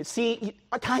time. See,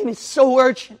 our time is so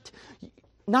urgent.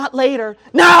 Not later.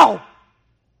 Now!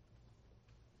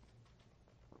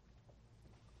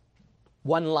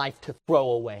 One life to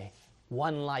throw away.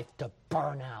 One life to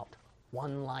burn out.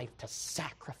 One life to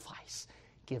sacrifice.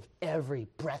 Give every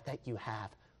breath that you have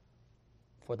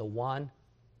for the one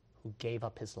who gave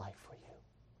up his life for you.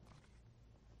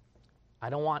 I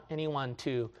don't want anyone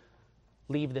to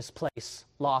leave this place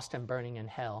lost and burning in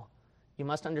hell. You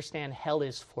must understand hell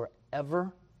is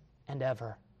forever and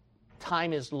ever.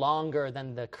 Time is longer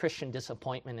than the Christian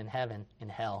disappointment in heaven, in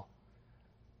hell.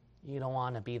 You don't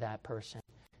want to be that person.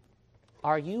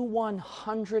 Are you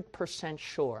 100%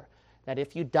 sure that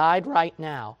if you died right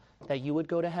now, that you would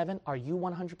go to heaven? Are you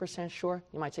 100% sure?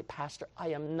 You might say, Pastor, I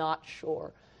am not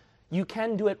sure. You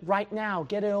can do it right now.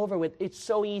 Get it over with. It's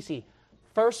so easy.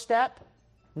 First step,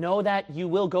 know that you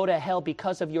will go to hell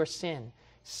because of your sin.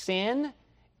 Sin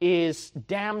is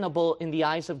damnable in the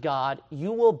eyes of God.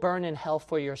 You will burn in hell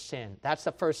for your sin. That's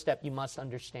the first step you must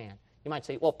understand. You might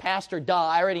say, well, Pastor, duh,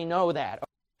 I already know that.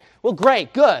 Well,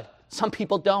 great, good. Some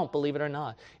people don't, believe it or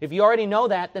not. If you already know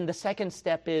that, then the second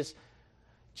step is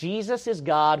Jesus is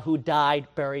God who died,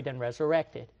 buried, and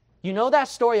resurrected. You know that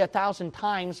story 1,000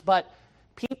 times, but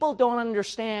people don't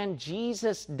understand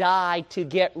Jesus died to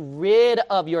get rid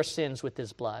of your sins with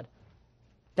His blood.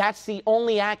 That's the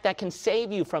only act that can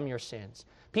save you from your sins.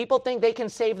 People think they can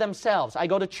save themselves. I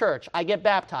go to church, I get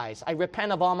baptized, I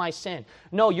repent of all my sin.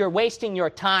 No, you're wasting your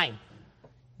time.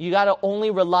 You got to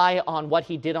only rely on what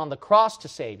He did on the cross to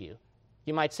save you.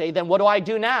 You might say, then what do I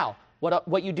do now?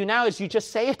 What you do now is you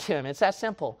just say it to Him. It's that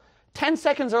simple. 10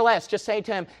 seconds or less, just say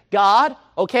to Him, God,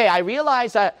 okay, I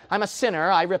realize that I'm a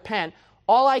sinner, I repent.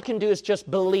 All I can do is just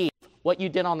believe what you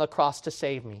did on the cross to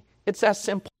save me. It's that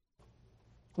simple.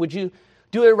 Would you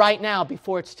do it right now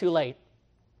before it's too late?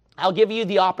 I'll give you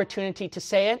the opportunity to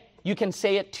say it. You can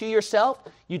say it to yourself.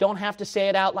 You don't have to say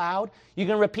it out loud. You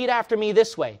can repeat after me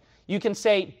this way. You can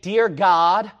say, Dear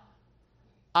God,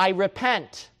 I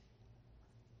repent.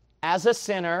 As a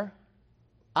sinner,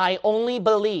 I only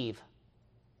believe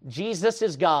Jesus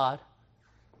is God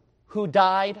who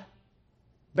died,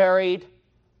 buried,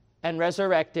 and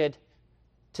resurrected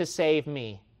to save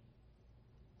me.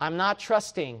 I'm not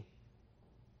trusting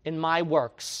in my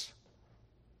works,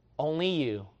 only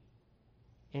you.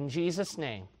 In Jesus'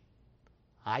 name,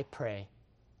 I pray.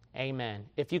 Amen.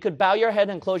 If you could bow your head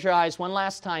and close your eyes one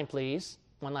last time, please.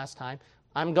 One last time.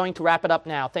 I'm going to wrap it up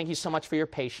now. Thank you so much for your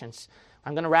patience.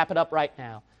 I'm going to wrap it up right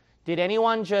now. Did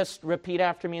anyone just repeat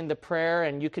after me in the prayer,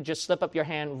 and you could just slip up your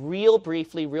hand real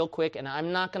briefly, real quick, and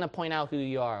I'm not going to point out who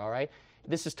you are, all right?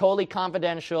 This is totally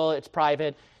confidential. It's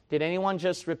private. Did anyone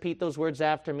just repeat those words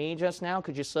after me just now?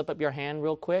 Could you slip up your hand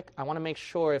real quick? I want to make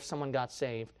sure if someone got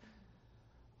saved.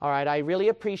 All right, I really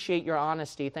appreciate your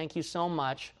honesty. Thank you so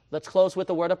much. Let's close with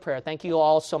a word of prayer. Thank you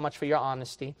all so much for your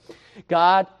honesty.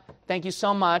 God, thank you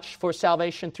so much for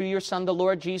salvation through your Son, the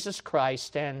Lord Jesus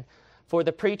Christ, and for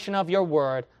the preaching of your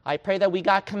word. I pray that we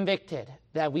got convicted,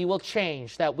 that we will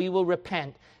change, that we will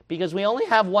repent, because we only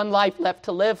have one life left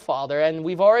to live, Father, and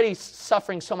we've already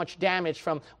suffering so much damage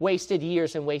from wasted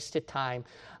years and wasted time.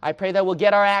 I pray that we'll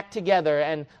get our act together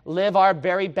and live our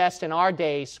very best in our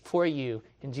days for you.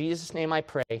 In Jesus' name I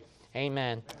pray.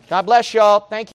 Amen. God bless y'all. Thank you.